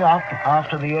moving up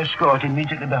after the escort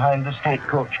immediately behind the state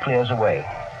coach clears away.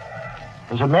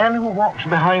 There's a man who walks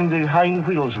behind the hind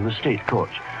wheels of the state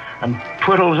coach and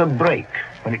twirls a brake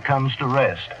when it comes to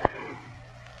rest.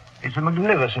 It's a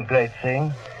magnificent great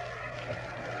thing.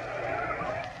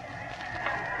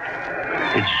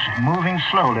 It's moving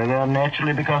slowly there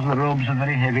naturally because the robes are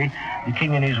very heavy. The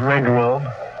king in his red robe.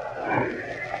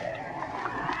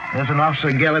 There's an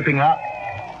officer galloping up.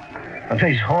 And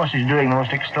his horse is doing the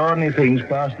most extraordinary things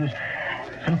past this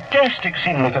fantastic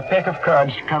scene, like a pack of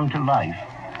cards to come to life.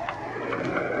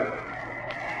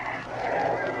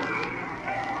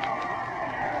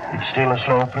 It's still a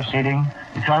slow proceeding.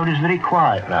 The crowd is very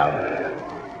quiet now.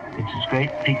 It's its great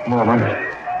peak moment.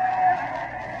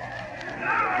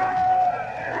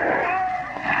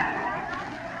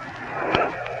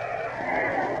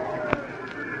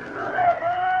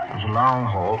 There's a long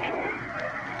halt.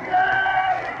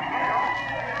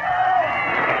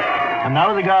 And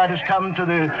now the guard has come to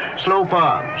the slope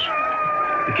arms.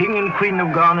 The King and Queen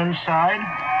have gone inside,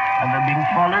 and they're being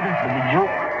followed by the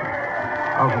Duke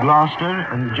of Gloucester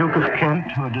and the Duke of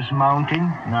Kent, who are dismounting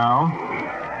now.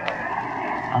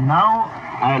 And now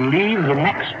I leave the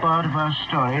next part of our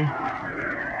story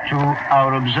to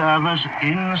our observers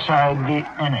inside the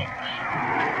annex.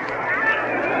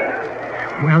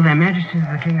 Well, their Majesties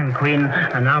the King and Queen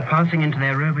are now passing into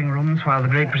their robing rooms while the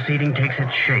great proceeding takes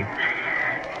its shape.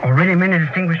 Already many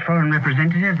distinguished foreign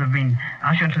representatives have been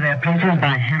ushered to their places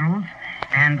by heralds,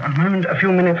 and a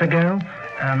few minutes ago,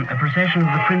 a procession of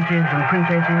the princes and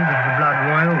princesses of the blood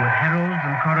royal with heralds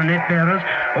and coronet bearers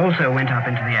also went up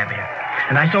into the abbey.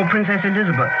 And I saw Princess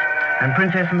Elizabeth and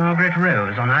Princess Margaret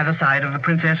Rose on either side of the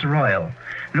Princess Royal,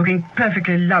 looking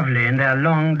perfectly lovely in their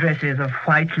long dresses of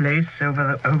white lace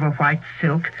over white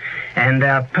silk and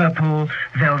their purple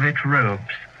velvet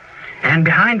robes. And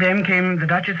behind them came the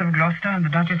Duchess of Gloucester and the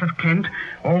Duchess of Kent,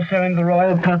 also in the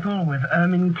royal purple with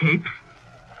ermine capes.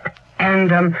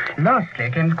 And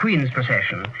lastly came the Queen's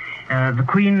procession. The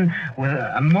Queen with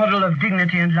a model of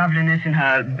dignity and loveliness in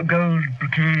her gold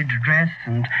brocade dress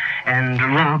and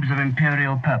robes of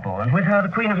imperial purple. And with her the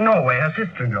Queen of Norway, her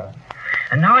sister-in-law.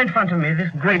 And now in front of me this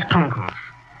great concourse.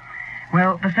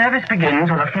 Well, the service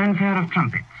begins with a fanfare of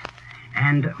trumpets.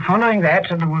 And following that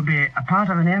there will be a part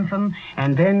of an anthem,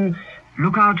 and then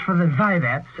look out for the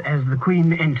vivats as the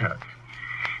Queen enters.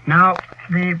 Now,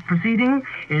 the proceeding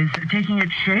is taking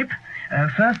its shape.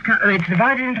 It's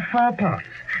divided into 4 parts.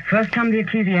 First come the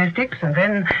ecclesiastics, and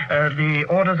then the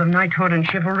orders of knighthood and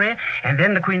chivalry, and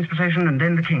then the Queen's procession, and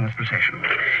then the King's procession.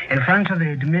 In front are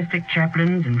the domestic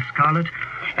chaplains in scarlet,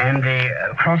 and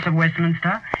the Cross of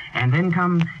Westminster, and then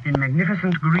come in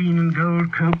magnificent green and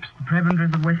gold copes the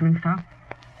prebendaries of Westminster,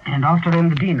 and after them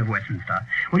the Dean of Westminster.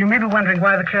 Well, you may be wondering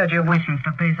why the clergy of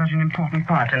Westminster play such an important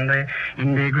part in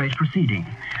the great proceeding.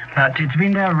 But it's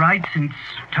been their right since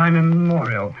time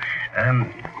immemorial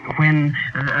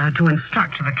to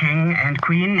instruct the King and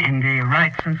Queen in the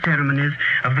rites and ceremonies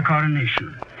of the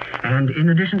coronation. And in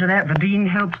addition to that, the Dean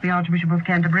helps the Archbishop of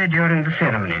Canterbury during the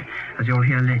ceremony, as you'll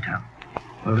hear later.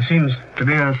 Well, there seems to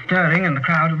be a stirring in the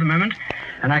crowd at the moment,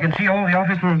 and I can see all the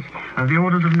officers of the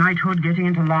Orders of Knighthood getting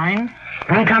into line.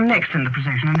 They come next in the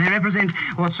procession, and they represent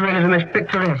what's really the most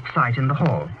picturesque sight in the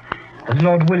hall. There's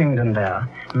Lord Willingdon there,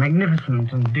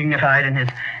 magnificent and dignified in his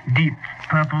deep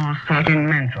purple satin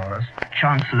mantle as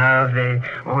Chancellor of the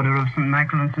Order of St.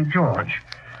 Michael and St. George.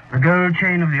 The gold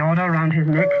chain of the order around his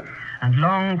neck, and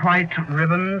long white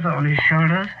ribbons on his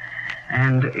shoulders,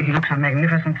 and he looks a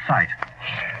magnificent sight.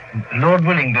 Lord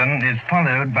Willingdon is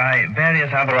followed by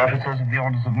various other officers of the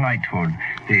Orders of Knighthood.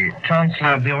 The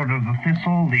Chancellor of the Order of the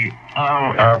Thistle, the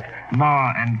Earl of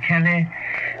Mar and Kelly,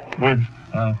 with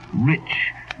a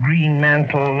rich green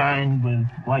mantle lined with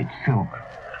white silk.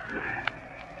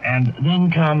 And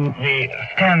then come the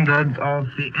standards of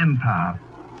the Empire,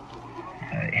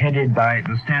 headed by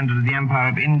the Standard of the Empire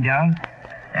of India,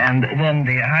 and then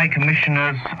the High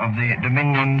Commissioners of the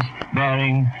Dominions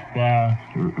bearing their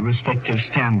respective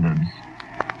standards.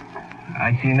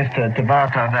 I see Mr.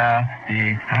 Tabata there,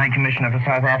 the High Commissioner for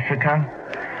South Africa,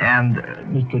 and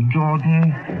Mr.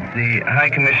 Jordan, the High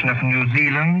Commissioner for New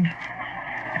Zealand,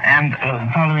 and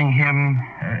following him,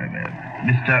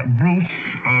 Mr. Bruce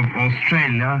of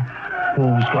Australia,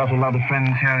 who's got a lot of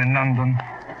friends here in London,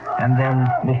 and then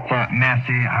Mr.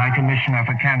 Massey, High Commissioner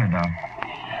for Canada.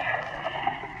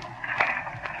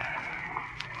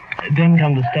 Then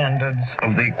come the standards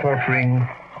of the quartering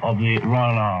of the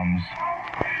Royal Arms.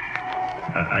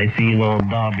 I see Lord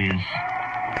Derby's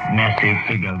massive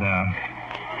figure there.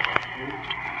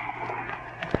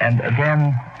 And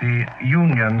then the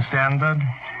Union Standard,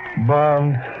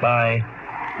 borne by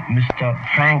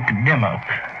Mr. Frank Dimmock,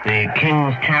 the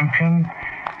King's Champion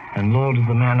and Lord of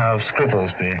the Manor of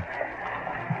Scribblesby.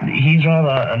 He's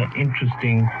rather an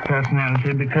interesting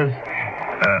personality because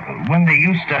when they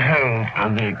used to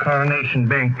hold the coronation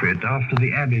banquet after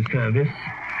the Abbey service,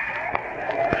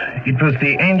 it was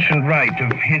the ancient right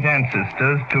of his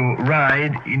ancestors to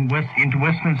ride into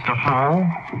Westminster Hall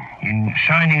in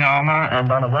shining armor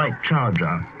and on a white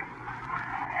charger.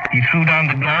 He threw down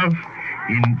the glove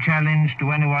in challenge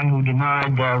to anyone who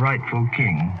denied their rightful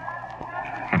king.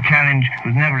 The challenge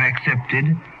was never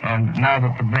accepted, and now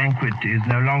that the banquet is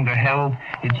no longer held,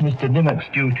 it's Mr. Dimmock's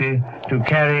duty to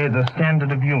carry the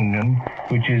Standard of Union,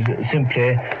 which is simply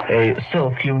a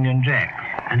silk Union Jack.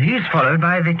 And he's followed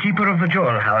by the keeper of the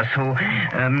jewel house, who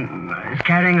is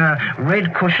carrying a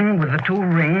red cushion with the 2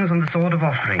 rings and the sword of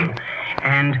offering.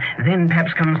 And then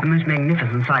perhaps comes the most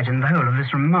magnificent sight in the whole of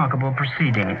this remarkable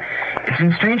proceeding. It's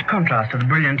in strange contrast to the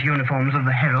brilliant uniforms of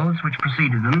the heralds which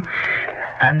preceded them.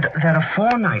 And there are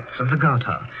 4 knights of the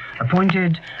Garter,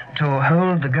 appointed to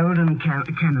hold the golden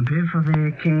canopy for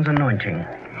the king's anointing.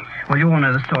 Well, you all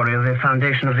know the story of the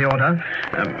foundation of the order,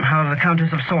 how the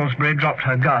Countess of Salisbury dropped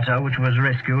her garter, which was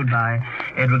rescued by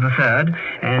Edward III,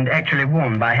 and actually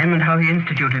worn by him, and how he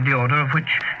instituted the order, of which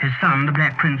his son, the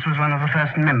Black Prince, was one of the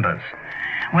first members.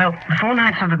 Well, the 4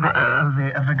 knights of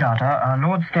the Garter are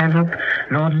Lord Stanhope,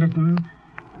 Lord Lytton,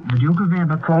 the Duke of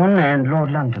Abercorn, and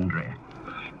Lord Londonderry.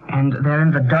 And they're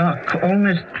in the dark,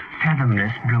 almost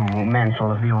fathomless blue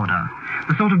mantle of the order.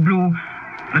 The sort of blue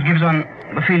that gives one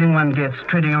the feeling one gets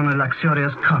treading on a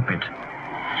luxurious carpet.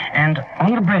 And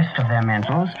on the breast of their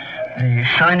mantles, the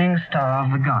shining star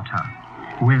of the Garter,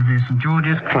 with the St.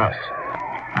 George's cross.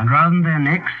 And round their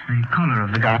necks, the collar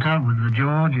of the Garter, with the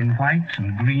George in white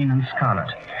and green and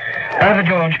scarlet. By the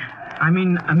George, I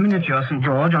mean a miniature St.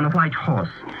 George on a white horse,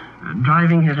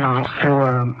 driving his lance through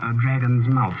a dragon's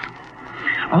mouth.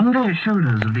 On the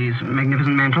shoulders of these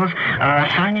magnificent mantles are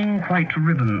shining white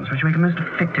ribbons, which make a most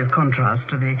effective contrast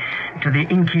to the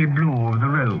inky blue of the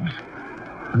robes.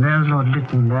 And there's Lord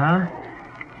Lytton there,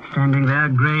 standing there,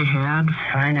 grey-haired,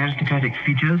 fine aristocratic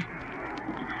features,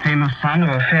 famous son of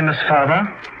a famous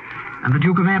father, and the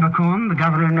Duke of Abercorn, the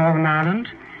Governor of Northern Ireland,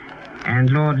 and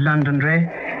Lord Londonderry,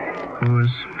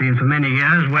 who's been for many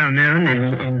years well known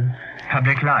in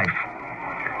public life.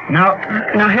 Now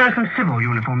here are some civil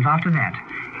uniforms after that.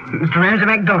 Mr. Ramsay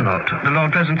MacDonald, the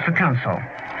Lord President of the Council,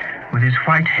 with his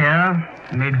white hair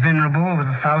made venerable with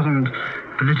 1,000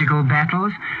 political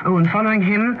battles. Oh, and following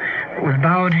him, with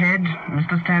bowed head,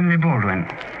 Mr. Stanley Baldwin,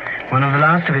 one of the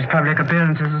last of his public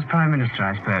appearances as Prime Minister,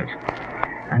 I suppose.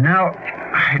 And now,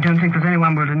 I don't think that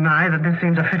anyone will deny that this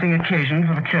seems a fitting occasion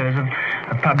for the close of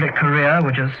a public career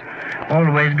which has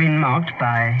always been marked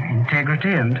by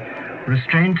integrity and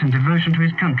restraint and devotion to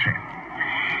his country.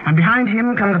 And behind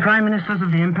him come the Prime Ministers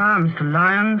of the Empire, Mr.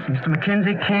 Lyons, Mr.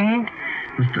 Mackenzie King,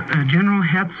 Mr. General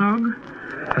Herzog,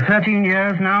 for 13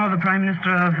 years now the Prime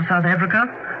Minister of South Africa,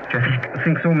 which I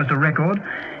think is almost a record,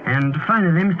 and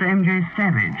finally Mr. M.J.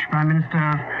 Savage, Prime Minister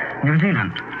of New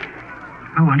Zealand.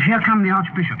 Oh, and here come the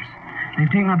archbishops. They've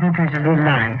taken up their places in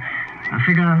line. A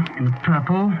figure in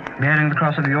purple, bearing the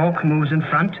Cross of York, moves in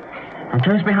front, and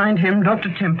close behind him,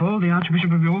 Dr. Temple, the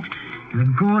Archbishop of York, in a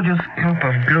gorgeous cope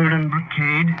of golden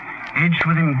brocade, edged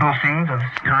with embossings of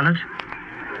scarlet.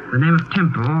 The name of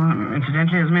Temple,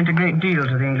 incidentally, has meant a great deal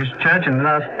to the English Church in the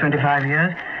last 25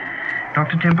 years.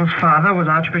 Dr. Temple's father was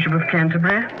Archbishop of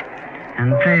Canterbury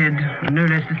and played a no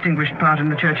less distinguished part in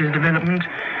the Church's development.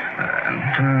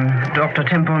 Dr.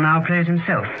 Temple now plays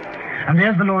himself. And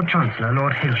there's the Lord Chancellor,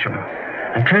 Lord Hailsham.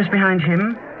 And close behind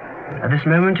him, at this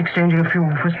moment, exchanging a few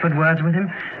whispered words with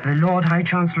him, the Lord High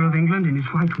Chancellor of England in his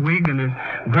white wig and his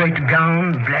great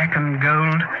gown, black and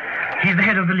gold. He's the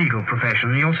head of the legal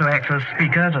profession. He also acts as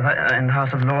Speaker in the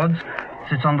House of Lords,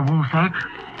 sits on the woolsack,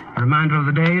 a reminder of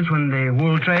the days when the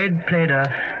wool trade played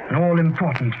an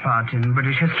all-important part in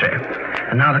British history.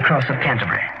 And now the Cross of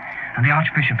Canterbury, and the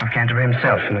Archbishop of Canterbury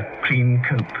himself in a cream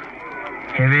cope,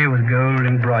 heavy with gold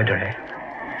embroidery.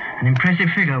 An impressive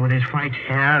figure with his white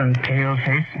hair and pale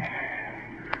face,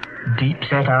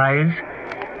 deep-set eyes,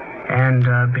 and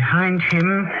behind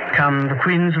him come the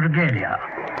Queen's regalia.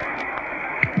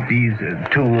 These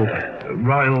two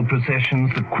royal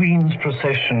processions, the Queen's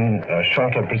procession, a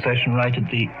shorter procession right at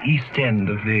the east end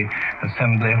of the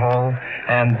Assembly Hall,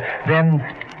 and then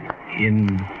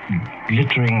in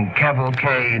glittering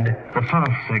cavalcade, the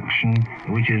first section,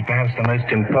 which is perhaps the most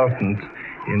important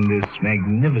in this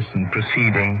magnificent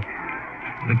proceeding,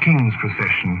 the King's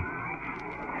procession.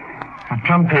 The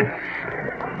trumpets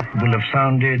will have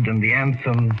sounded and the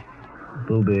anthem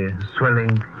will be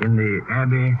swelling in the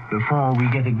Abbey before we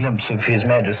get a glimpse of His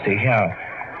Majesty here.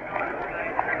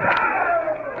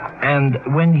 And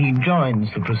when he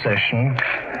joins the procession,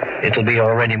 it'll be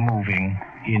already moving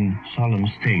in solemn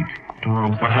state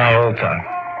towards the high altar.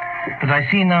 But I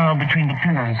see now between the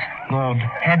pillars Lord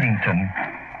Haddington,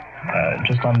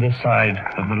 just on this side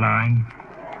of the line.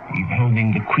 He's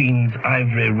holding the Queen's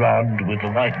ivory rod with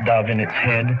the white dove in its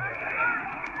head.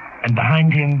 And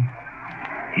behind him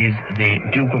is the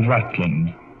Duke of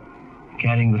Rutland,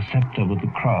 carrying the scepter with the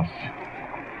cross.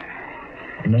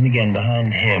 And then again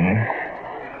behind him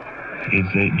is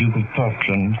the Duke of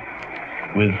Portland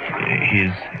with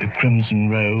his crimson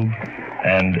robe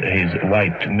and his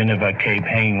white miniver cape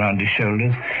hanging round his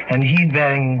shoulders. And he's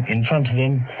bearing in front of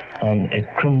him on a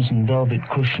crimson velvet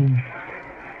cushion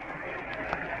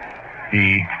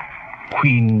the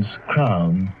Queen's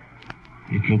crown.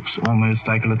 It looks almost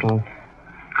like a little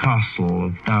castle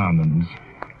of diamonds.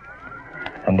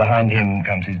 And behind him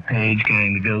comes his page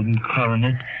carrying the golden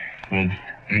coronet with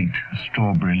 8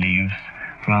 strawberry leaves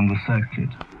round the circlet.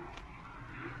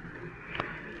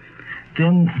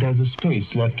 Then there's a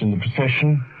space left in the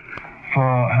procession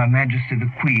for Her Majesty the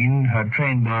Queen, her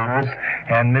train bearers,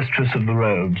 and Mistress of the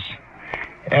Robes.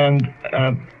 And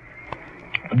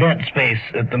that space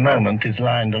at the moment is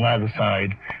lined on either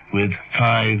side with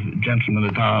 5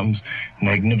 gentlemen-at-arms,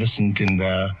 magnificent in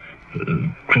their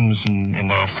crimson, in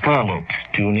their scarlet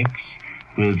tunics,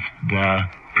 with their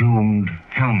plumed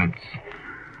helmets.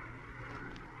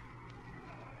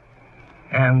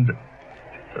 And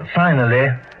finally,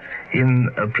 in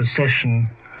a procession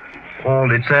all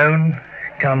its own,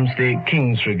 comes the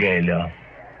King's regalia.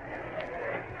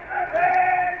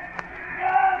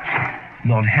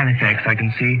 Lord Halifax, I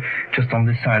can see, just on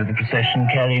this side of the procession,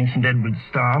 carrying St. Edward's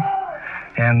staff,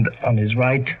 and on his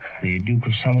right, the Duke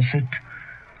of Somerset.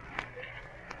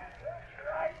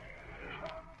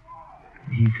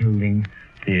 He's holding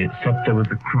the scepter with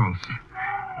the cross,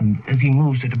 and as he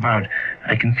moves it about,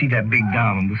 I can see that big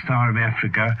diamond, the Star of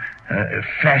Africa,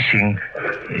 flashing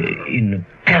in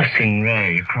a piercing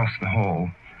ray across the hall.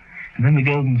 And then the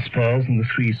golden spurs and the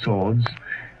 3 swords.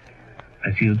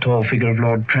 I see the tall figure of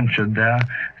Lord Trenchard there,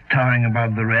 towering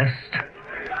above the rest.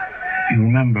 You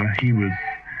remember, he was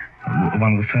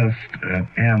one of the first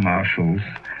air marshals,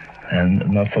 and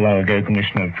not so long ago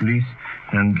Commissioner of Police,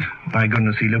 and by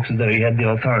goodness, he looks as though he had the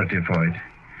authority for it.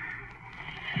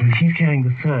 Well, he's carrying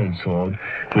the 3rd sword,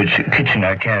 which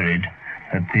Kitchener carried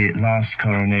at the last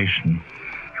coronation.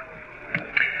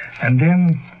 And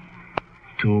then,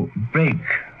 to break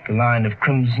the line of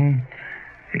crimson,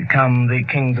 come the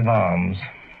Kings of Arms.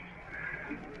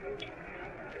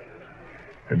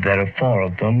 There are 4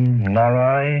 of them: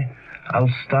 Norroy,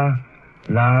 Ulster,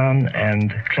 Larne,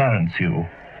 and Clarencieux.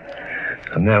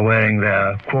 And they're wearing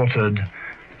their quartered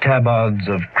tabards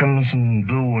of crimson,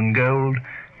 blue, and gold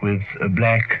with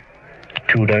black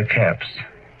Tudor caps.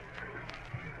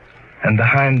 And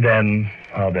behind them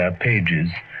are their pages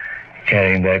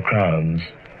carrying their crowns.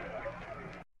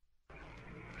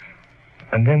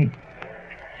 And then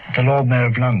the Lord Mayor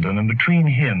of London, and between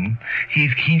him,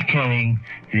 he's carrying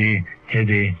the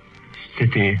heavy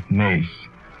city mace.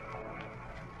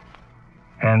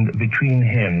 And between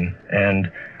him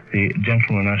and the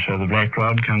gentleman usher, the black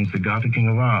rod, comes the Garter King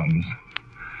of Arms,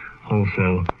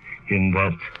 also in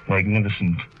that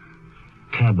magnificent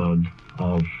tabard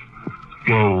of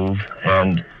gold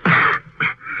and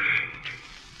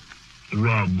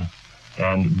red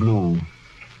and blue.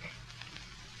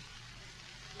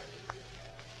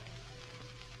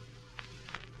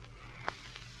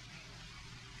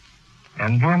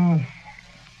 And then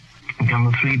come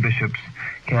the 3 bishops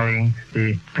carrying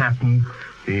the paten,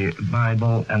 the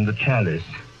Bible, and the chalice.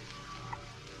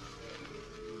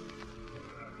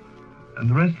 And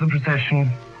the rest of the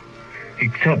procession,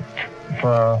 except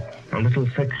for a little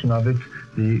section of it,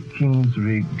 the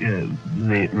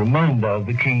remainder of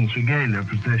the King's Regalia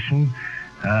procession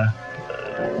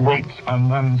waits on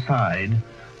one side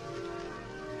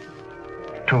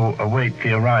to await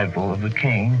the arrival of the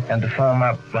King and to form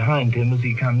up behind him as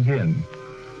he comes in.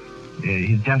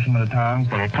 His gentlemen at arms,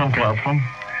 there are 20 of them,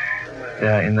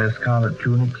 they're in their scarlet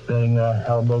tunics, bearing their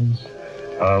halberds,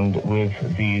 and with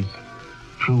these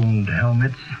plumed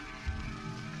helmets.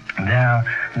 They're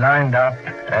lined up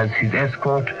as his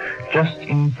escort just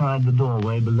inside the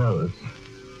doorway below us.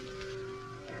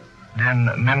 Then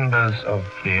members of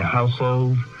the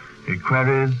household, the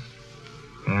quarries,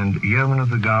 and yeomen of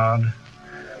the guard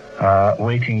are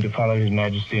waiting to follow His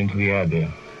Majesty into the Abbey.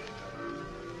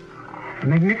 A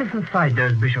magnificent sight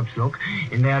those bishops look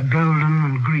in their golden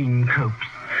and green copes.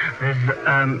 There's,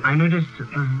 I noticed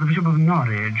there's the Bishop of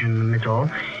Norwich in the middle,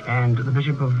 and the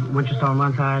Bishop of Winchester on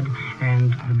one side,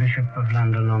 and the Bishop of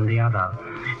London on the other.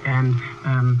 And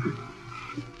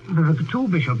there are the 2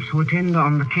 bishops who attend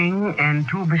on the King and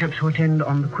 2 bishops who attend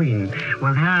on the Queen.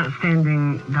 Well, they're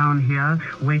standing down here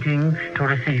waiting to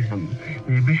receive them.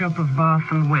 The Bishop of Bath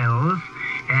and Wells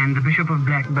and the Bishop of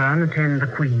Blackburn attend the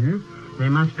Queen. They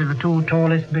must be the 2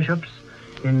 tallest bishops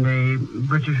in the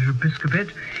British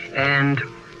episcopate, and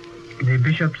the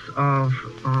bishops of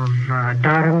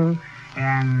Durham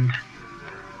and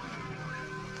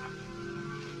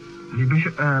the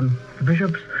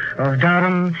bishops of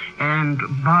Durham and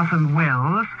Bath and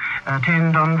Wells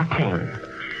attend on the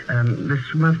King. This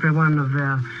must be one of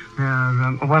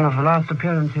one of the last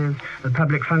appearances at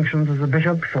public functions as a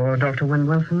bishop for Dr. Wynne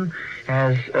Wilson,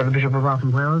 as the Bishop of Bath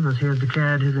and Wells, as he has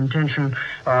declared his intention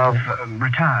of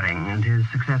retiring, and his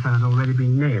successor has already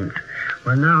been named.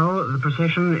 Well, now the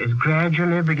procession is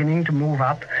gradually beginning to move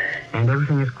up, and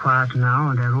everything is quiet now,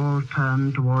 and they're all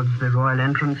turned towards the royal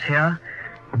entrance here.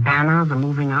 The banners are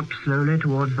moving up slowly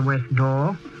towards the west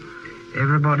door.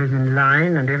 Everybody's in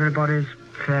line, and everybody's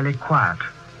fairly quiet.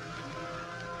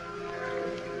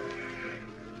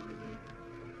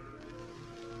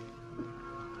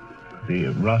 The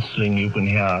rustling you can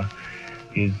hear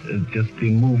is just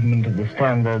the movement of the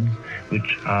standards,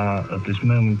 which are at this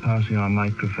moment passing our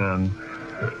microphone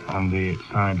on the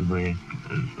side of the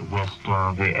west door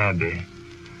of the Abbey.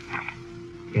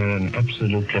 They're an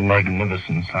absolutely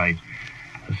magnificent sight.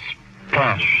 A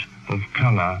splash of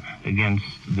colour against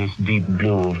this deep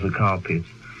blue of the carpet.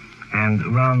 And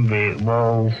around the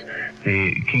walls,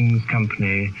 the King's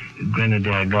Company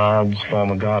Grenadier Guards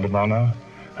form a guard of honour,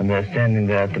 and they're standing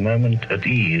there at the moment at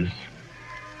ease.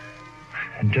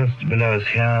 And just below us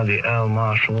here, the Earl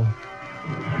Marshal,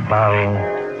 bowing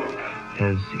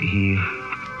as he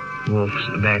walks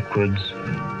backwards,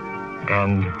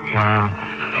 and here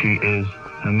she is,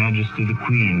 Her Majesty the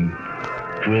Queen,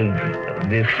 with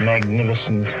this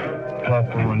magnificent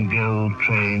purple and gold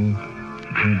train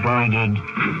embroidered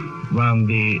round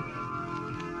the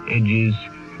edges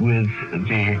with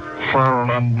the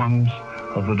 4 emblems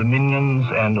of the dominions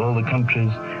and all the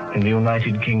countries in the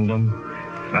United Kingdom.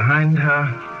 Behind her,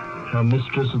 her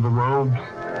mistress of the robes,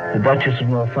 the Duchess of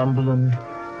Northumberland,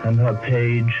 and her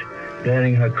page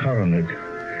bearing her coronet.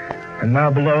 And now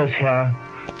below us here,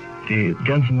 the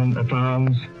gentlemen at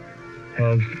arms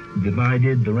have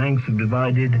divided, the ranks have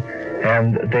divided,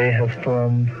 and they have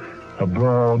formed a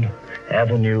broad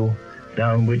avenue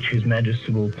down which His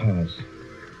Majesty will pass.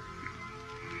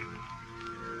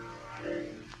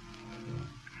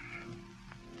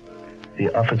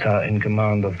 The officer in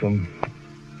command of them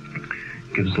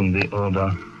gives them the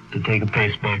order to take a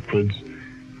pace backwards,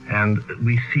 and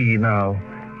we see now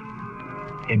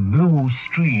a blue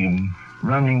stream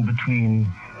running between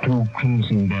two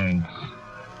crimson banks.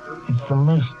 It's the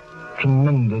most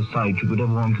tremendous sight you could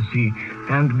ever want to see.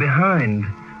 And behind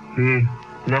the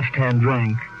left-hand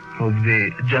rank of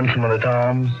the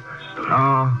gentlemen-at-arms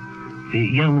are the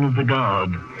yeomen of the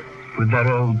guard with their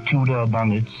old Tudor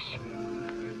bonnets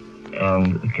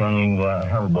and carrying their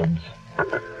halberds.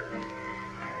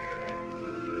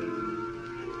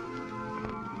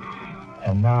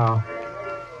 And now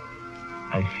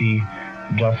I see,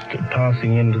 just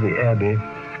passing into the abbey,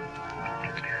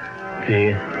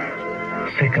 the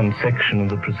second section of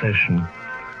the procession.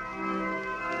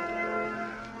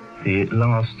 The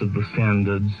last of the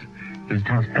standards is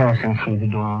just passing through the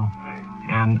door,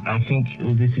 and I think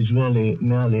this is really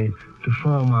merely to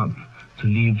form up, to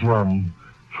leave room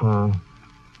for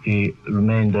the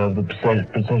remainder of the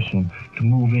procession to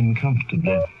move in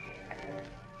comfortably.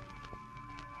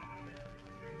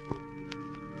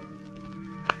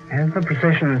 As the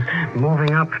procession is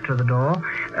moving up to the door,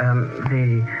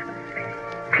 the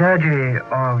clergy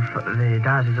of the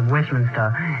Diocese of Westminster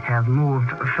have moved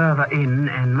further in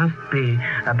and must be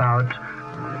about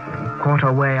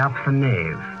quarter way up the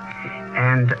nave.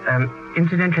 And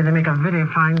incidentally, they make a very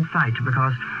fine sight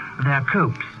because their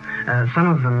copes, some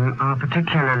of them are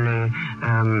particularly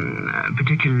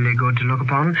good to look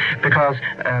upon, because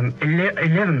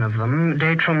 11 of them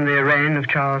date from the reign of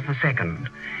Charles II.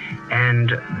 And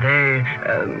they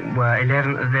were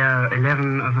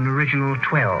 11 of an original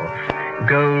 12,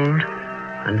 gold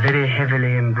and very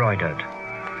heavily embroidered.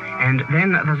 And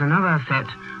then there's another set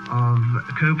of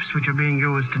copes which are being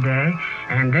used today,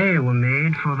 and they were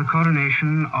made for the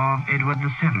coronation of Edward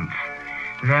VII.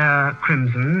 They're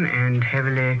crimson and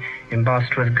heavily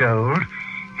embossed with gold,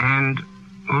 and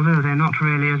although they're not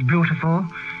really as beautiful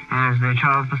as the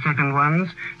Charles II ones,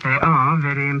 they are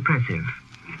very impressive.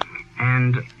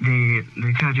 And the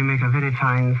clergy make a very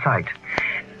fine sight.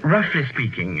 Roughly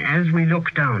speaking, as we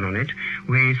look down on it,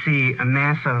 we see a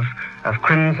mass of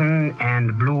crimson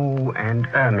and blue and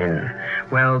ermine.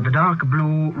 Well, the dark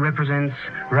blue represents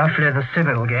roughly the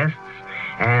civil guests,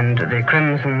 and the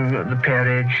crimson, the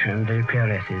peerage and the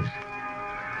peeresses.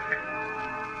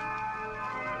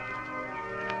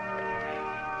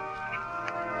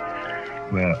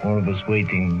 We're all of us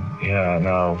waiting here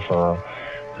now for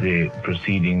the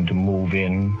proceeding to move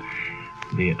in.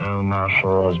 The Earl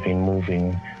Marshal has been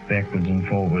moving backwards and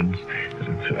forwards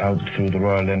out through the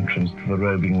royal entrance to the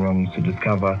robing rooms to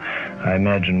discover, I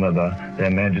imagine, whether their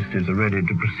Majesties are ready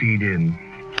to proceed in.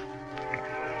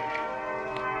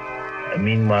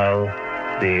 Meanwhile,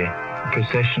 the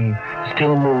procession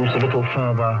still moves a little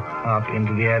further up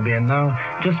into the abbey, and now,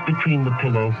 just between the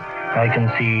pillars, I can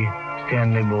see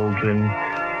Stanley Baldwin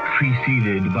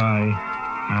preceded by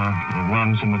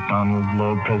Ramsay MacDonald,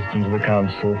 Lord President of the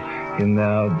Council, in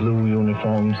their blue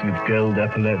uniforms with gold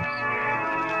epaulets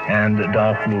and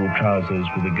dark blue trousers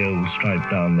with a gold stripe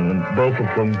down them. And both of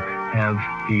them have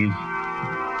these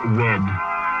red,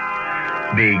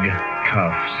 big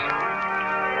cuffs.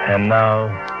 And now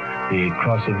the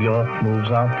Cross of York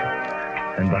moves up,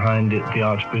 and behind it the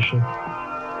Archbishop.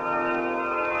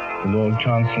 The Lord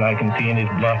Chancellor I can see in his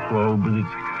black robe with its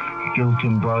gilt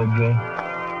embroidery.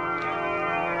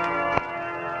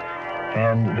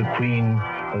 And the Queen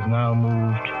has now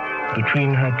moved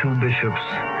between her two bishops,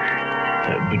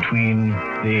 between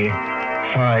the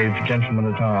 5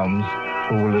 gentlemen-at-arms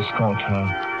who will escort her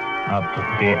up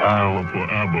the aisle of the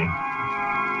abbey.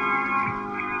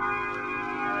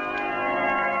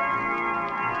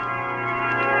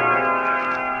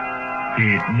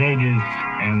 The ladies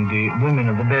and the women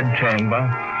of the bedchamber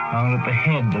are at the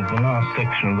head of the last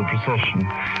section of the procession,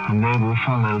 and they will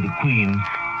follow the Queen.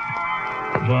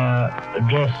 They're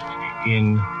dressed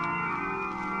in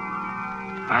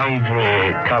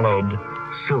ivory-colored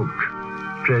silk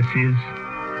dresses,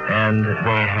 and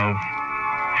they have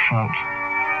short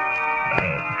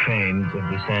trains of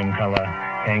the same color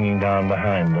hanging down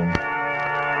behind them.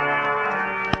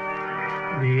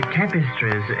 The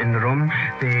tapestries in the room,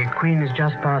 the Queen is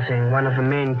just passing one of the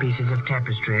main pieces of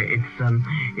tapestry. It's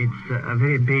a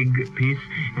very big piece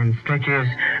and stretches,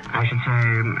 I should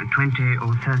say, 20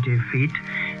 or 30 feet,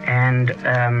 and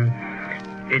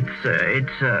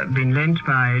it's been lent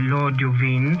by Lord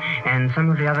Dobbin, and some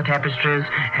of the other tapestries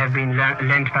have been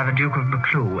lent by the Duke of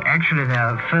Buccleuch. Actually,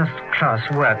 they're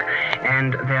first-class work,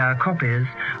 and they are copies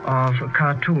of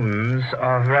cartoons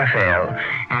of Raphael.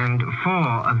 And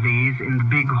 4 of these in the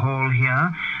big hall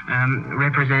here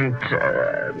represent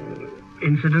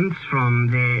incidents from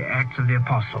the Acts of the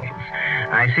Apostles.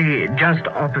 I see just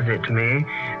opposite me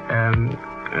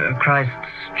Christ's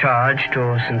charge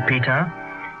to St. Peter,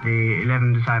 the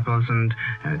 11 disciples, and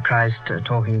Christ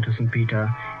talking to St. Peter,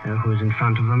 who is in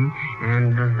front of them.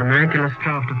 And there's the miraculous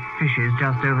draught of fishes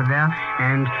just over there,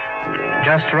 and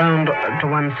just round to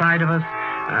one side of us,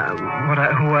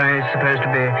 who are supposed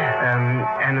to be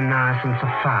Ananias and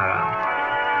Sapphira.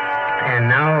 And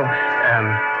now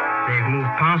they've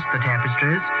moved past the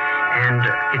tapestries, and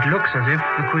it looks as if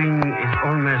the Queen is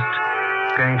almost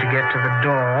going to get to the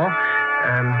door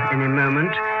any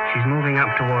moment. She's moving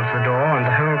up towards the door, and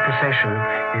the whole procession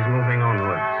is moving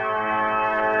onwards.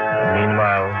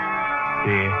 Meanwhile,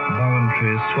 the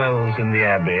voluntary swells in the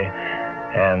abbey,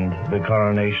 and the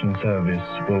coronation service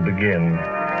will begin.